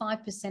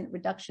 25%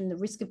 reduction in the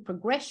risk of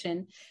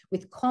progression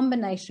with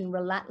combination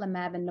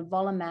relatlimab and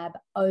nivolumab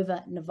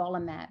over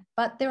nivolumab.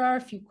 But there are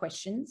a few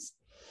questions.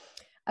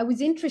 It was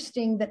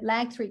interesting that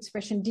LAG3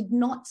 expression did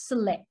not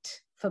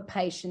select for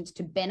patients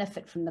to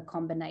benefit from the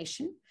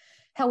combination.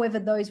 However,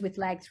 those with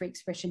LAG3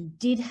 expression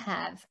did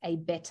have a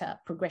better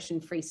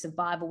progression-free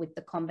survival with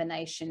the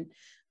combination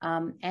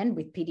and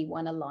with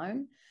PD-1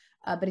 alone,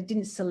 but it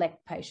didn't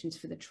select patients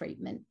for the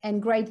treatment. And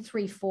grade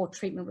 3/4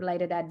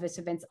 treatment-related adverse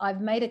events,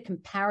 I've made a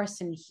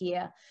comparison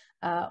here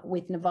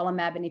with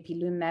nivolumab and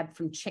ipilimumab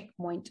from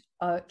checkpoint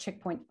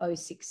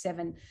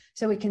 067.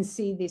 So we can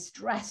see this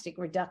drastic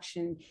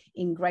reduction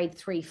in grade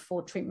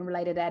 3/4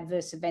 treatment-related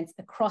adverse events,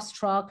 a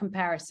cross-trial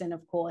comparison,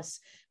 of course,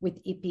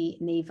 with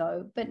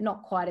ipi-nivo, but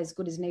not quite as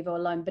good as nivo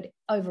alone, but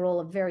overall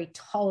a very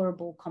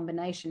tolerable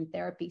combination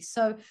therapy.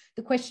 So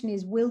the question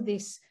is, will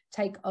this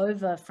take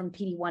over from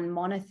PD-1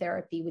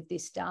 monotherapy with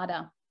this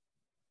data?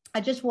 I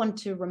just want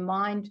to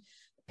remind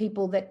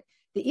people that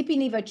the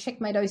ipi-nivo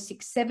checkmate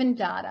 067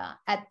 data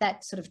at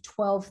that sort of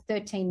 12,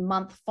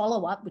 13-month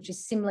follow-up, which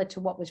is similar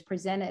to what was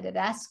presented at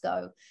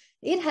ASCO,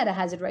 it had a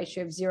hazard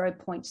ratio of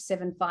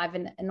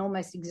 0.75 and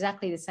almost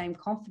exactly the same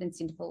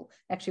confidence interval.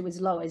 Actually,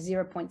 was lower,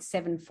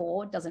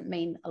 0.74. Doesn't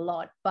mean a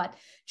lot, but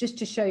just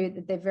to show you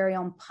that they're very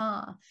on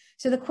par.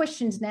 So the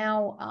questions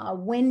now are,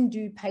 when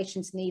do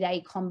patients need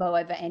a combo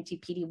over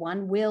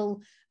anti-PD-1?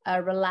 Will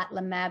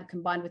relatlimab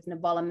combined with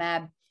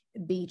nivolumab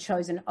be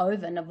chosen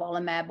over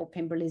nivolumab or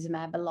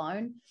pembrolizumab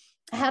alone?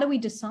 How do we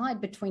decide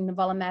between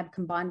nivolumab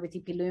combined with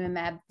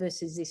ipilimumab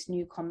versus this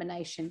new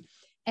combination?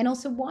 And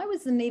also, why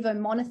was the nivo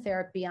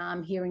monotherapy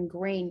arm here in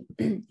green?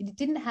 It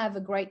didn't have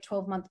a great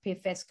 12-month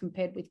PFS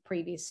compared with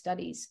previous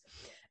studies,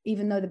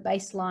 even though the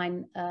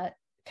baseline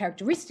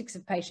characteristics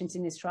of patients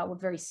in this trial were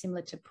very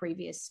similar to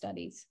previous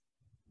studies.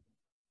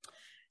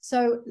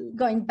 So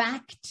going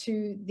back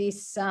to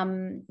this,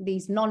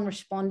 these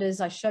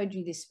non-responders, I showed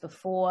you this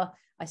before.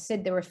 I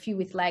said there were a few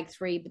with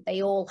LAG3, but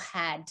they all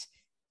had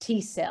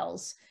T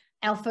cells.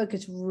 Our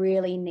focus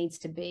really needs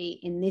to be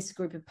in this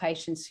group of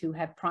patients who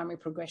have primary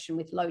progression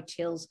with low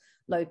TILs,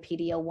 low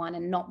PD-L1,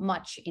 and not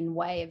much in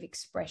way of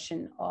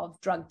expression of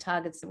drug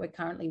targets that we're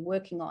currently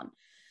working on.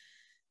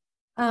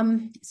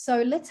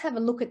 So let's have a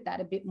look at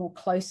that a bit more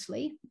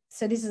closely.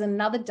 So this is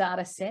another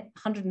data set,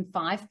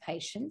 105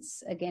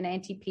 patients, again,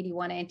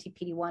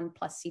 anti-PD-1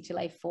 plus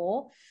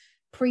CTLA-4,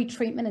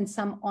 pre-treatment and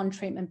some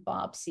on-treatment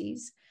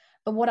biopsies.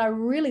 But what I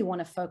really want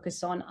to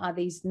focus on are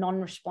these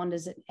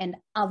non-responders and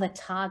other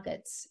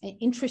targets.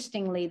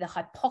 Interestingly, the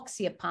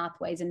hypoxia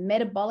pathways and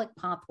metabolic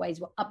pathways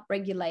were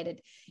upregulated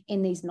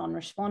in these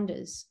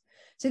non-responders.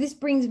 So this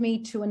brings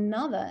me to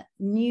another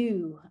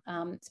new,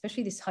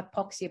 especially this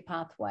hypoxia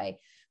pathway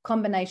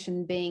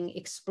combination being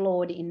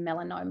explored in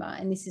melanoma.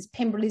 And this is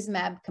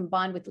pembrolizumab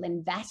combined with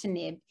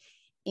lenvatinib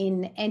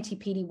in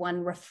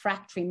anti-PD-1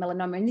 refractory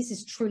melanoma. And this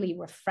is truly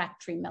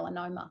refractory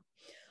melanoma.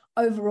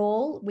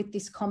 Overall, with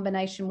this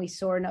combination, we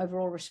saw an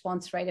overall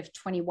response rate of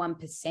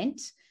 21%,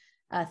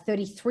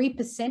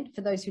 33%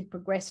 for those who'd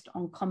progressed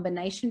on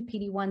combination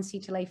PD-1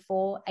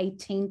 CTLA-4,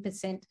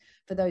 18%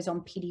 for those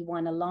on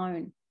PD-1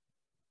 alone.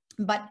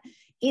 But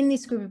in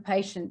this group of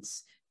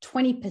patients,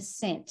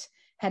 20%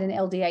 had an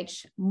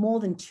LDH more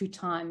than 2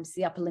 times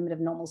the upper limit of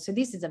normal. So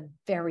this is a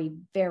very,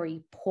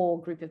 very poor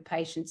group of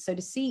patients. So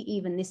to see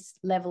even this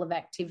level of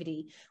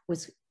activity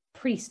was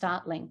pretty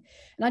startling.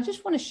 And I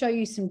just want to show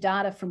you some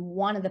data from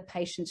one of the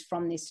patients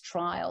from this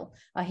trial.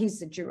 Here's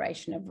the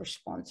duration of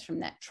response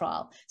from that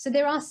trial. So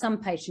there are some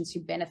patients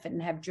who benefit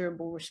and have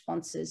durable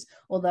responses,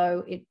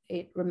 although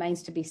it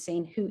remains to be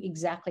seen who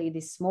exactly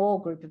this small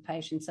group of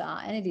patients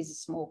are, and it is a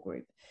small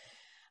group.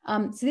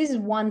 So this is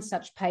one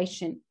such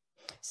patient.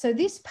 So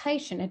this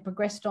patient had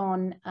progressed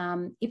on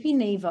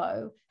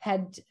ipi-nivo,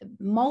 had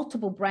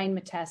multiple brain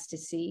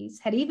metastases,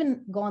 had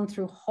even gone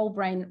through whole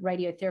brain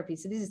radiotherapy.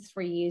 So this is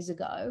 3 years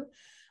ago,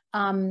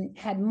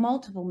 had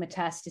multiple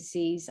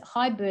metastases,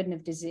 high burden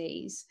of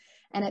disease.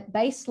 And at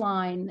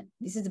baseline,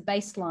 this is a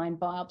baseline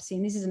biopsy,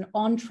 and this is an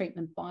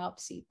on-treatment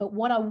biopsy. But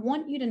what I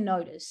want you to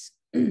notice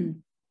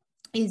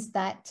is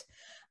that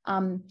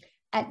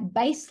at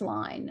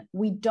baseline,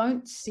 we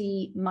don't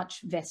see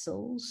much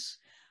vessels.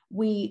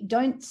 We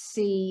don't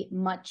see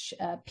much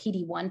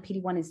PD-1.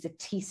 PD-1 is the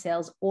T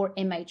cells or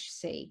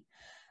MHC.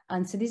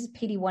 And so this is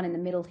PD-1 in the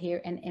middle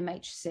here and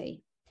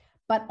MHC.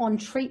 But on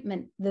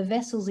treatment, the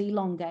vessels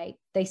elongate.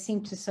 They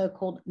seem to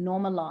so-called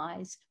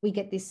normalize. We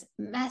get this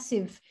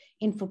massive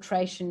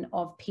infiltration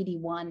of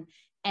PD-1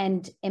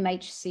 and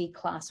MHC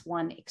class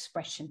 1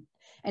 expression.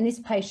 And this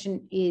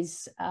patient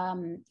is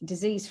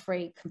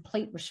disease-free,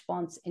 complete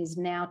response, and is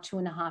now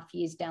 2.5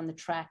 years down the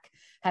track,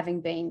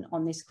 having been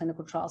on this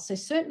clinical trial. So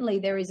certainly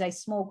there is a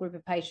small group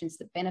of patients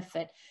that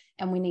benefit,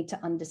 and we need to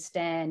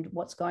understand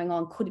what's going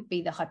on. Could it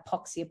be the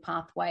hypoxia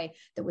pathway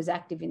that was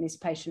active in this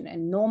patient,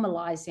 and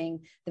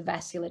normalizing the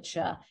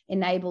vasculature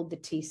enabled the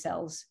T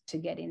cells to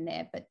get in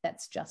there? But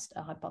that's just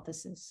a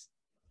hypothesis.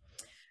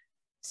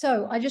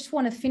 So I just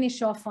want to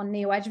finish off on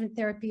neoadjuvant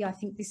therapy. I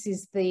think this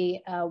is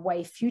the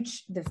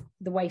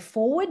way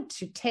forward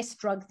to test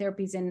drug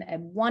therapies in a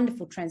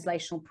wonderful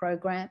translational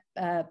program,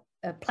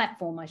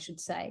 platform, I should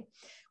say.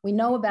 We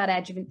know about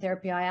adjuvant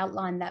therapy. I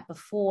outlined that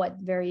before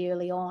very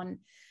early on.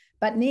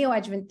 But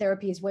neoadjuvant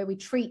therapy is where we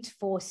treat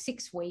for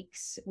 6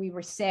 weeks, we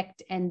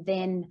resect, and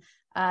then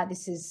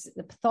this is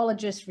the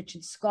pathologist,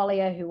 Richard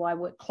Scollier, who I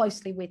work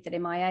closely with at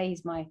MIA.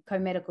 He's my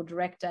co-medical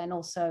director, and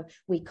also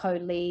we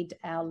co-lead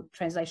our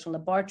translational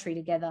laboratory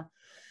together.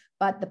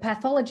 But the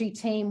pathology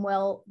team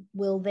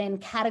will then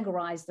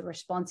categorize the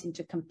response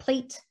into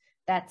complete,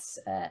 that's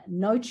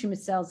no tumor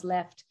cells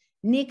left,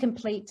 near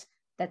complete,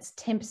 that's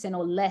 10%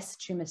 or less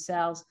tumor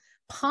cells,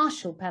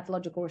 partial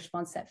pathological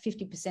response, that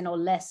 50% or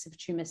less of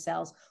tumor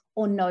cells,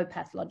 or no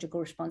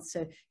pathological response,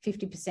 so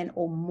 50%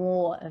 or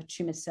more of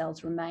tumor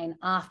cells remain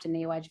after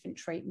neoadjuvant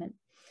treatment.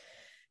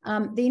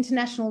 The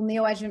International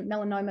Neoadjuvant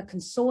Melanoma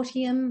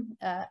Consortium,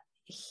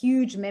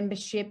 huge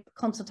membership,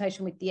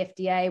 consultation with the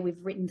FDA.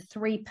 We've written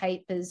 3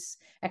 papers.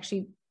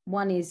 Actually,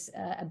 one is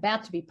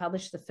about to be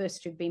published, the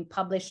first 2 have been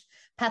published,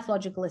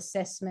 pathological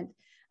assessment,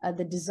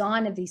 the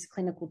design of these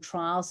clinical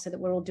trials so that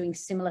we're all doing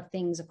similar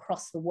things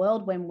across the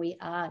world when we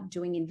are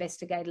doing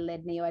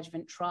investigator-led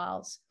neoadjuvant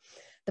trials.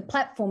 The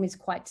platform is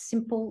quite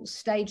simple: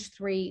 stage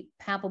 3,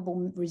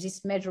 palpable,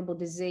 resist measurable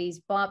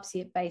disease, biopsy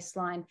at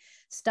baseline,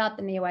 start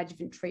the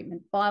neoadjuvant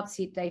treatment,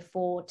 biopsy at day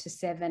 4 to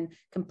 7,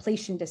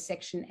 completion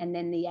dissection, and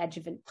then the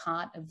adjuvant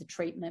part of the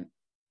treatment.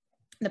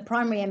 The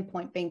primary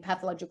endpoint being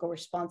pathological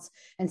response,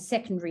 and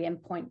secondary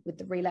endpoint with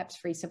the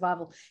relapse-free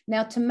survival.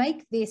 Now, to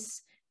make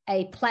this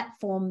a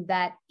platform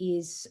that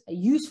is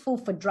useful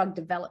for drug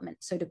development,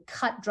 so to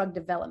cut drug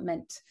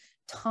development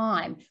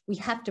time, we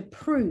have to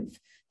prove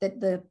that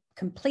the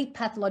complete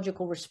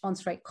pathological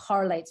response rate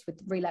correlates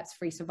with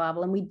relapse-free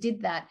survival. And we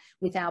did that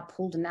with our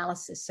pooled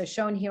analysis. So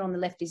shown here on the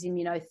left is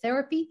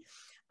immunotherapy,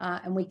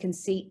 and we can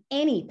see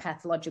any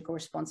pathological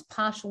response,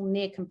 partial,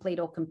 near complete,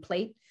 or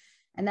complete.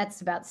 And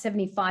that's about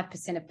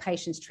 75% of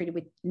patients treated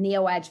with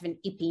neoadjuvant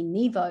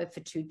ipi-nivo for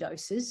 2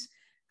 doses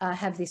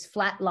have this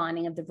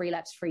flatlining of the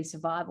relapse-free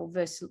survival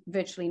versus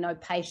virtually no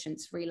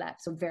patients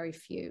relapse, or very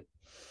few.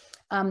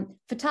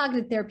 For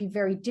targeted therapy,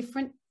 very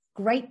different.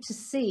 Great to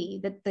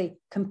see that the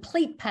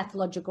complete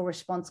pathological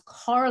response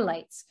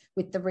correlates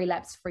with the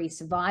relapse-free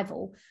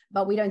survival,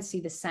 but we don't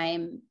see the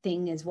same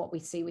thing as what we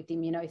see with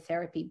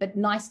immunotherapy. But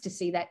nice to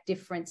see that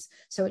difference.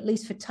 So at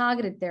least for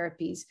targeted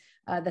therapies,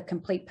 the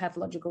complete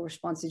pathological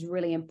response is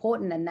really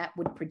important, and that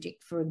would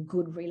predict for a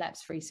good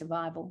relapse-free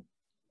survival.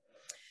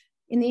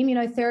 In the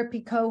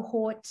immunotherapy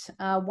cohort,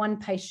 one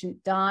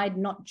patient died,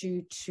 not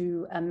due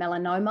to a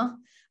melanoma,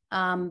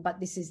 but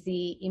this is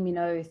the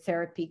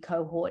immunotherapy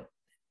cohort.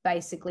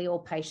 Basically, all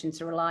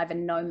patients are alive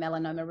and no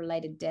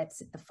melanoma-related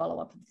deaths at the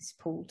follow-up of this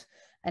pooled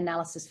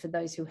analysis for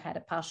those who had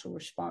a partial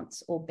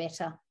response or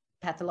better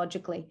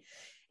pathologically.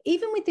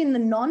 Even within the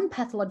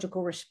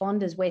non-pathological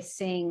responders, we're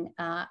seeing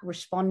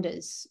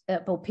responders,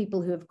 or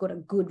people who have got a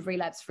good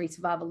relapse-free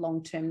survival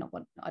long-term,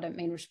 I don't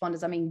mean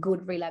responders, I mean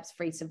good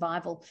relapse-free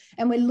survival.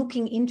 And we're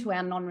looking into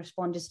our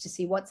non-responders to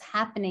see what's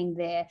happening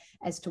there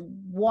as to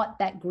what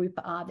that group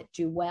are that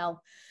do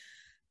well.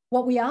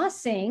 What we are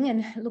seeing,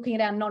 and looking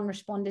at our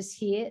non-responders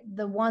here,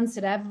 the ones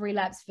that have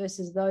relapsed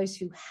versus those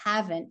who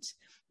haven't,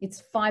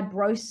 its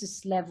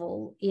fibrosis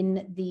level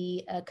in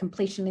the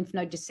completion lymph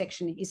node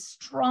dissection is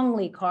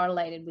strongly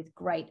correlated with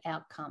great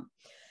outcome.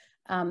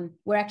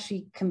 We're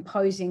actually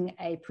composing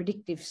a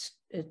predictive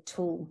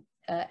tool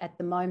at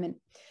the moment.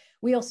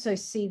 We also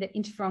see that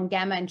interferon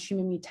gamma and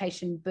tumor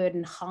mutation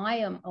burden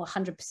high, or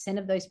 100%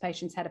 of those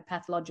patients had a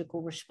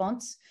pathological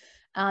response.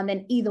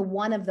 Then either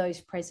one of those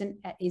present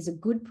is a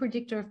good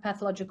predictor of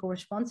pathological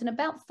response, and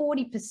about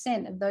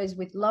 40% of those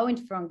with low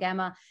interferon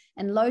gamma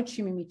and low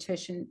tumor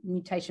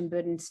mutation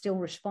burden still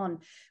respond,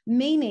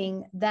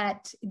 meaning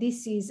that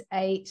this is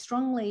a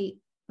strongly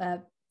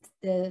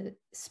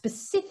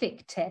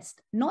specific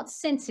test, not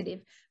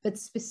sensitive, but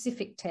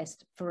specific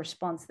test for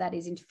response, that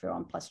is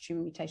interferon plus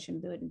tumor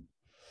mutation burden.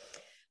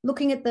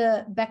 Looking at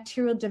the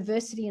bacterial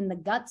diversity in the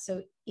gut,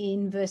 so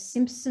inverse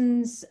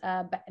Simpson's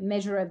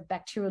measure of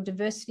bacterial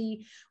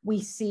diversity,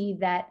 we see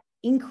that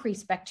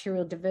increased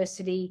bacterial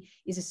diversity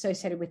is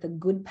associated with a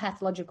good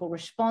pathological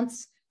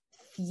response,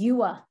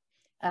 fewer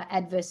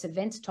adverse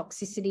events,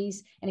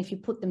 toxicities, and if you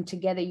put them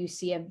together, you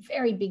see a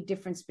very big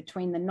difference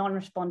between the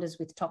non-responders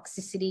with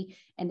toxicity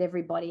and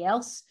everybody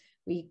else.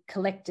 We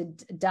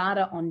collected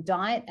data on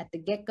diet at the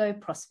get-go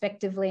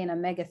prospectively, and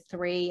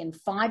omega-3 and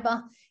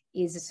fiber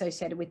is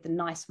associated with the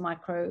nice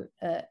microbial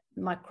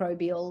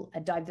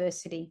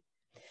diversity.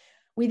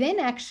 We then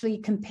actually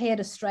compared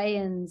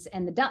Australians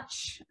and the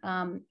Dutch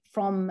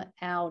from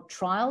our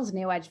trials,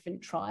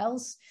 neoadjuvant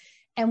trials,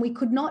 and we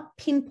could not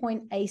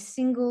pinpoint a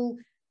single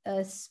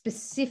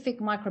specific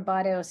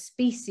microbiota or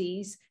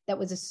species that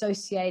was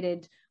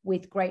associated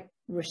with great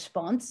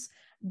response,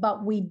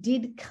 but we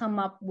did come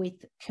up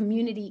with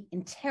community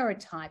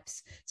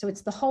enterotypes. So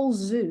it's the whole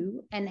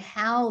zoo and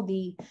how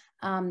the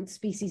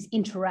species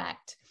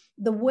interact.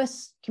 The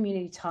worst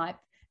community type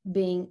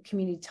being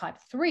community type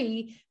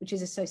 3, which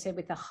is associated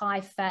with a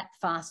high-fat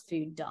fast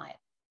food diet.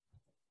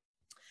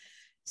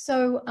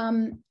 So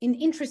in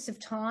interest of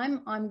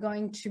time, I'm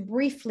going to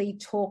briefly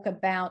talk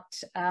about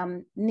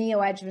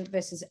neoadjuvant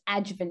versus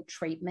adjuvant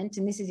treatment,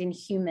 and this is in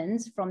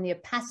humans from the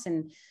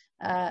Opassan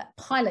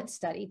pilot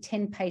study.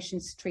 10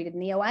 patients treated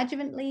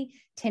neoadjuvantly,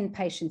 10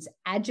 patients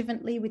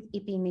adjuvantly with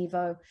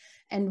Ipi-Nivo,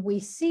 and we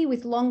see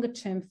with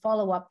longer-term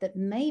follow-up that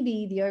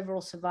maybe the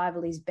overall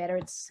survival is better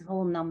at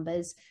small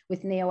numbers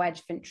with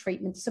neoadjuvant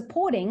treatment,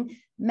 supporting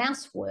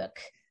mouse work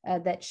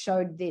that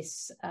showed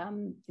this.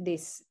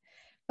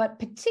 But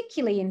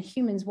particularly in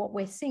humans, what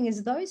we're seeing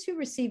is those who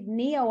receive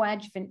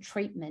neoadjuvant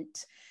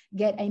treatment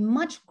get a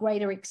much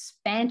greater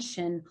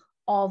expansion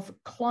of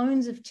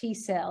clones of T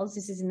cells,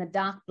 this is in the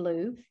dark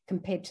blue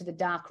compared to the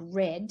dark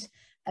red,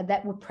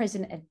 that were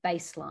present at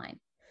baseline.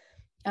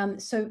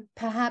 So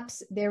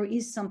perhaps there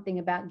is something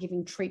about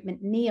giving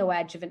treatment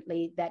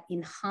neoadjuvantly that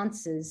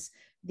enhances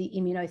the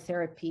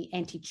immunotherapy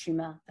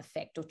anti-tumor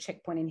effect or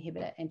checkpoint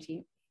inhibitor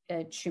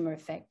anti-tumor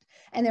effect.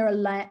 And there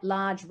are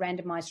large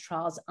randomized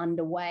trials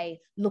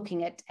underway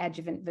looking at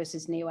adjuvant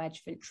versus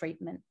neoadjuvant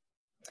treatment.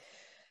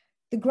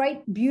 The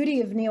great beauty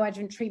of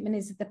neoadjuvant treatment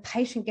is that the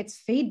patient gets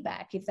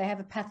feedback. If they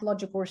have a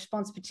pathological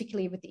response,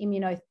 particularly with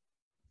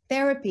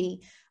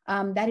immunotherapy,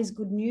 that is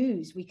good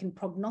news. We can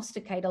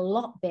prognosticate a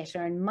lot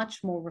better and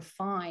much more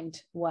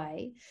refined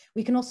way.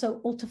 We can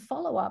also alter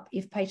follow-up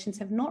if patients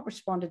have not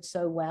responded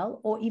so well,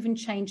 or even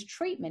change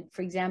treatment.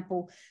 For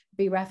example,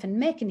 BRAF and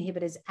MEK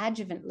inhibitors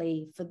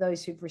adjuvantly for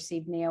those who've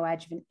received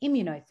neoadjuvant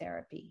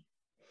immunotherapy.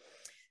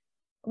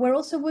 We're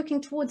also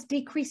working towards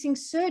decreasing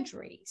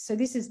surgery. So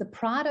this is the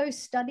Prado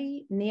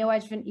study,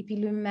 neoadjuvant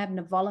ipilimumab,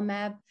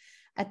 nivolumab.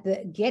 At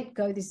the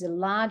get-go, this is a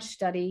large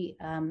study,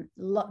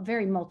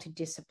 very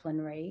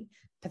multidisciplinary,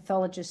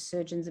 pathologists,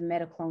 surgeons, and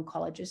medical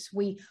oncologists.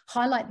 We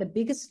highlight the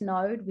biggest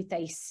node with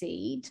a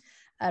seed,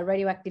 a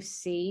radioactive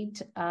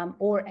seed,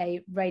 or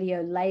a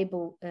radio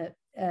label,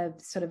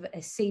 sort of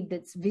a seed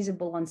that's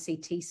visible on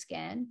CT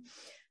scan.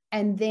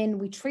 And then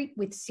we treat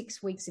with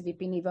 6 weeks of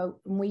Ipi-Nivo,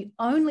 and we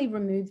only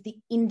remove the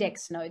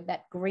index node,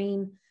 that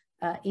green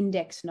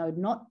index node,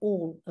 not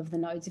all of the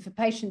nodes. If a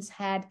patient's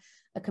had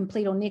a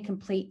complete or near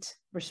complete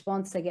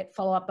response, they get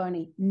follow-up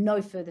only,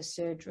 no further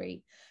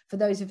surgery. For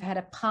those who've had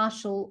a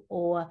partial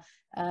or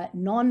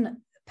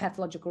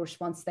pathological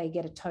response, they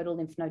get a total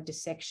lymph node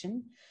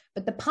dissection.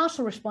 But the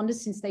partial responders,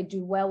 since they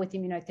do well with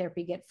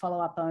immunotherapy, get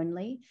follow-up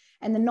only.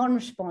 And the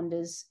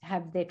non-responders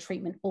have their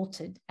treatment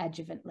altered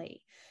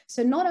adjuvantly.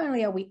 So not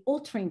only are we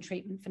altering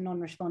treatment for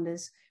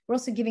non-responders, we're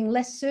also giving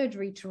less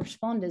surgery to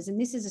responders. And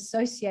this is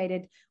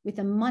associated with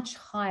a much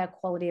higher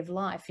quality of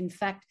life. In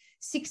fact,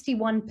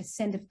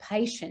 61% of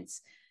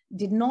patients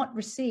did not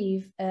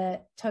receive a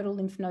total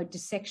lymph node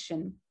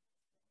dissection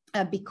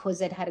because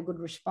they'd had a good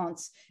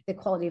response. Their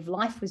quality of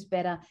life was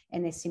better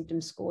and their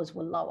symptom scores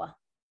were lower.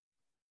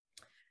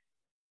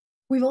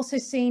 We've also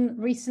seen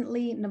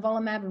recently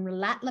nivolumab and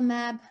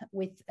relatlimab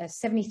with a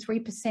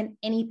 73%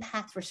 any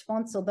path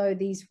response, although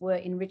these were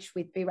enriched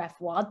with BRAF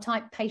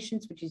wild-type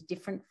patients, which is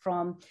different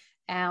from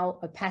our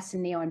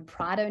OPASSA-NEO and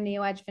PRADO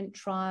neoadjuvant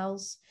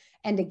trials.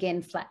 And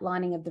again,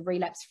 flatlining of the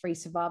relapse-free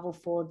survival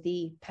for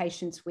the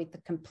patients with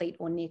the complete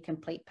or near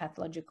complete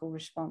pathological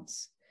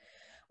response.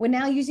 We're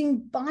now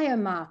using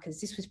biomarkers.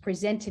 This was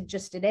presented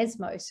just at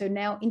ESMO. So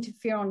now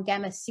interferon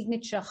gamma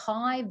signature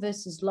high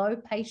versus low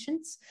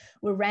patients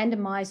were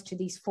randomized to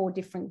these 4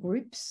 different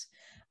groups.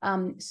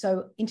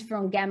 So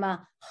interferon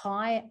gamma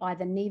high,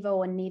 either Nivo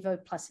or Nivo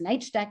plus an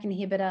HDAC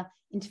inhibitor.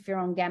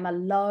 Interferon gamma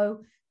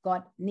low,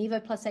 got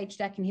Nivo plus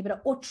HDAC inhibitor,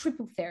 or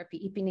triple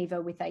therapy,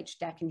 Ipi-Nivo with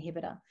HDAC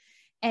inhibitor.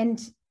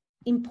 And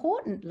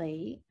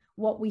importantly,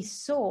 what we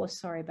saw,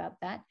 sorry about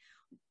that,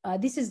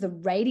 this is the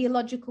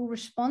radiological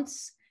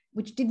response,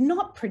 which did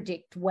not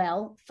predict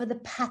well for the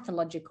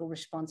pathological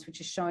response,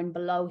 which is shown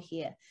below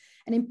here.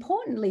 And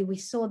importantly, we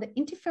saw that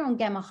interferon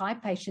gamma high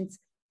patients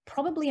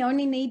probably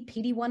only need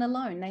PD-1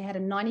 alone. They had a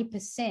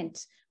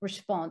 90%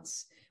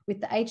 response.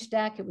 With the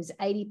HDAC, it was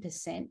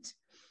 80%.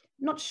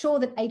 Not sure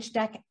that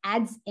HDAC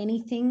adds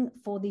anything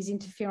for these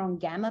interferon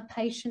gamma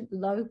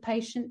low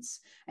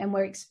patients, and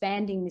we're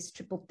expanding this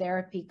triple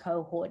therapy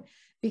cohort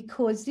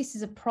because this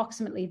is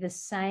approximately the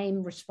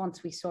same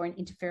response we saw in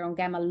interferon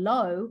gamma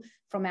low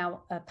from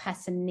our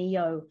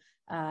OPASSA-NEO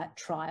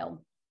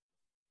trial.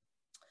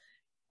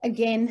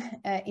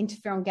 Again,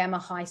 interferon gamma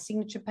high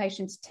signature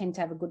patients tend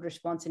to have a good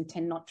response and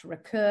tend not to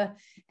recur.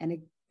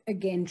 And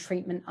again,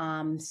 treatment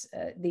arms,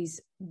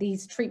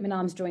 these treatment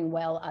arms doing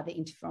well are the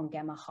interferon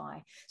gamma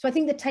high. So I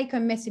think the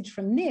take-home message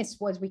from this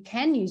was we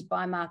can use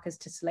biomarkers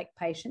to select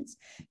patients.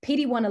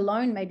 PD-1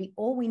 alone may be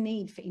all we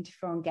need for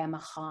interferon gamma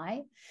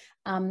high.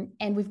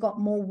 And we've got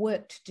more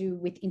work to do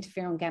with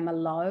interferon gamma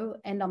low,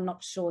 and I'm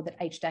not sure that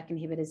HDAC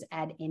inhibitors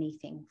add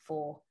anything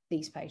for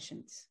these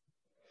patients.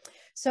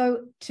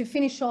 So to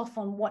finish off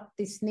on what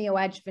this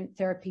neoadjuvant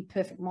therapy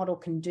perfect model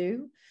can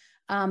do,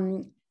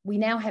 we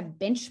now have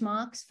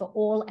benchmarks for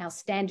all our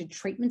standard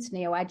treatments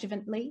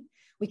neoadjuvantly.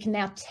 We can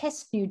now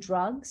test new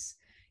drugs,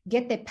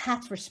 get their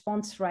path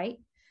response rate,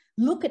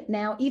 look at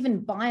now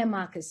even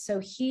biomarkers. So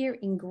here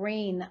in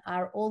green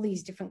are all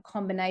these different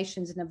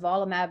combinations of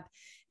nivolumab,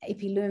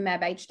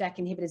 ipilimumab, HDAC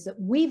inhibitors that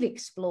we've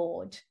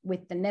explored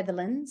with the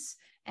Netherlands,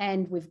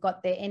 and we've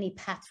got their any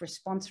path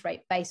response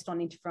rate based on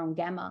interferon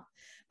gamma.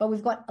 But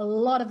we've got a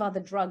lot of other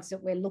drugs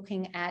that we're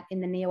looking at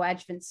in the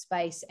neoadjuvant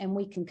space, and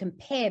we can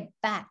compare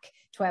back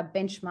to our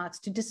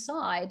benchmarks to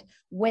decide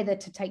whether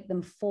to take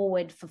them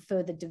forward for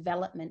further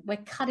development. We're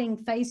cutting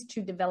phase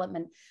 2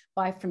 development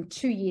from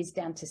 2 years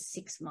down to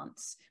 6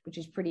 months, which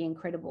is pretty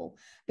incredible.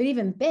 But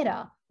even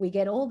better, we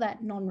get all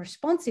that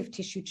non-responsive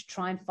tissue to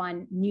try and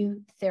find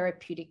new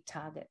therapeutic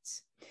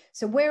targets.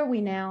 So where are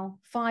we now?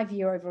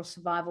 5-year overall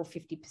survival,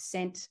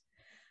 50%.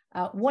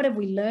 What have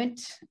we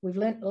learnt? We've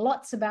learnt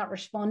lots about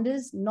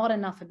responders, not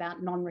enough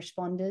about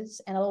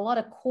non-responders, and a lot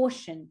of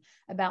caution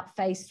about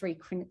phase 3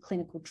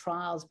 clinical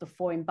trials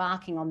before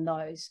embarking on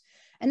those.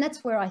 And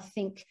that's where I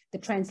think the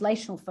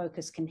translational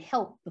focus can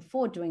help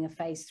before doing a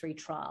phase 3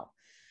 trial.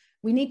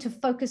 We need to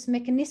focus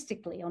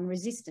mechanistically on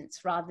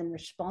resistance rather than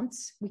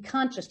response. We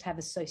can't just have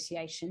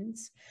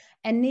associations.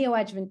 And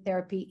neoadjuvant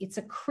therapy, it's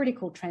a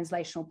critical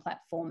translational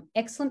platform.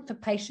 Excellent for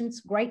patients,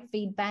 great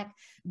feedback,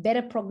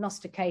 better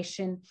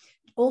prognostication,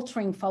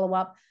 altering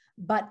follow-up,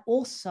 but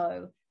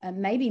also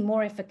maybe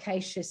more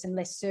efficacious and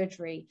less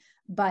surgery.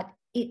 But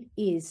it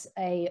is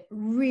a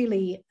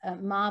really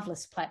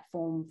marvelous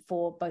platform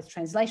for both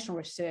translational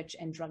research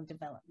and drug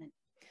development.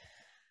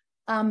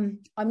 I'm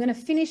going to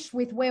finish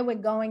with where we're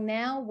going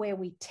now, where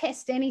we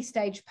test any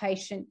stage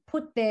patient,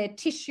 put their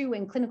tissue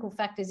and clinical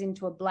factors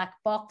into a black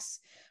box,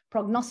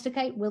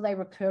 prognosticate, will they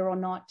recur or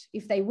not?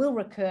 If they will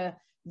recur,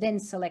 then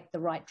select the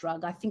right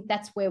drug. I think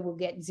that's where we'll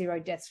get 0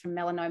 deaths from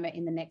melanoma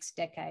in the next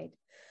decade.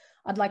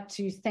 I'd like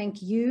to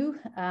thank you.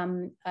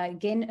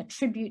 Again, a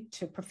tribute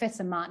to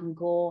Professor Martin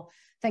Gore,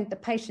 thank the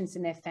patients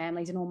and their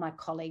families and all my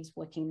colleagues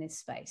working in this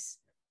space.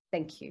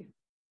 Thank you.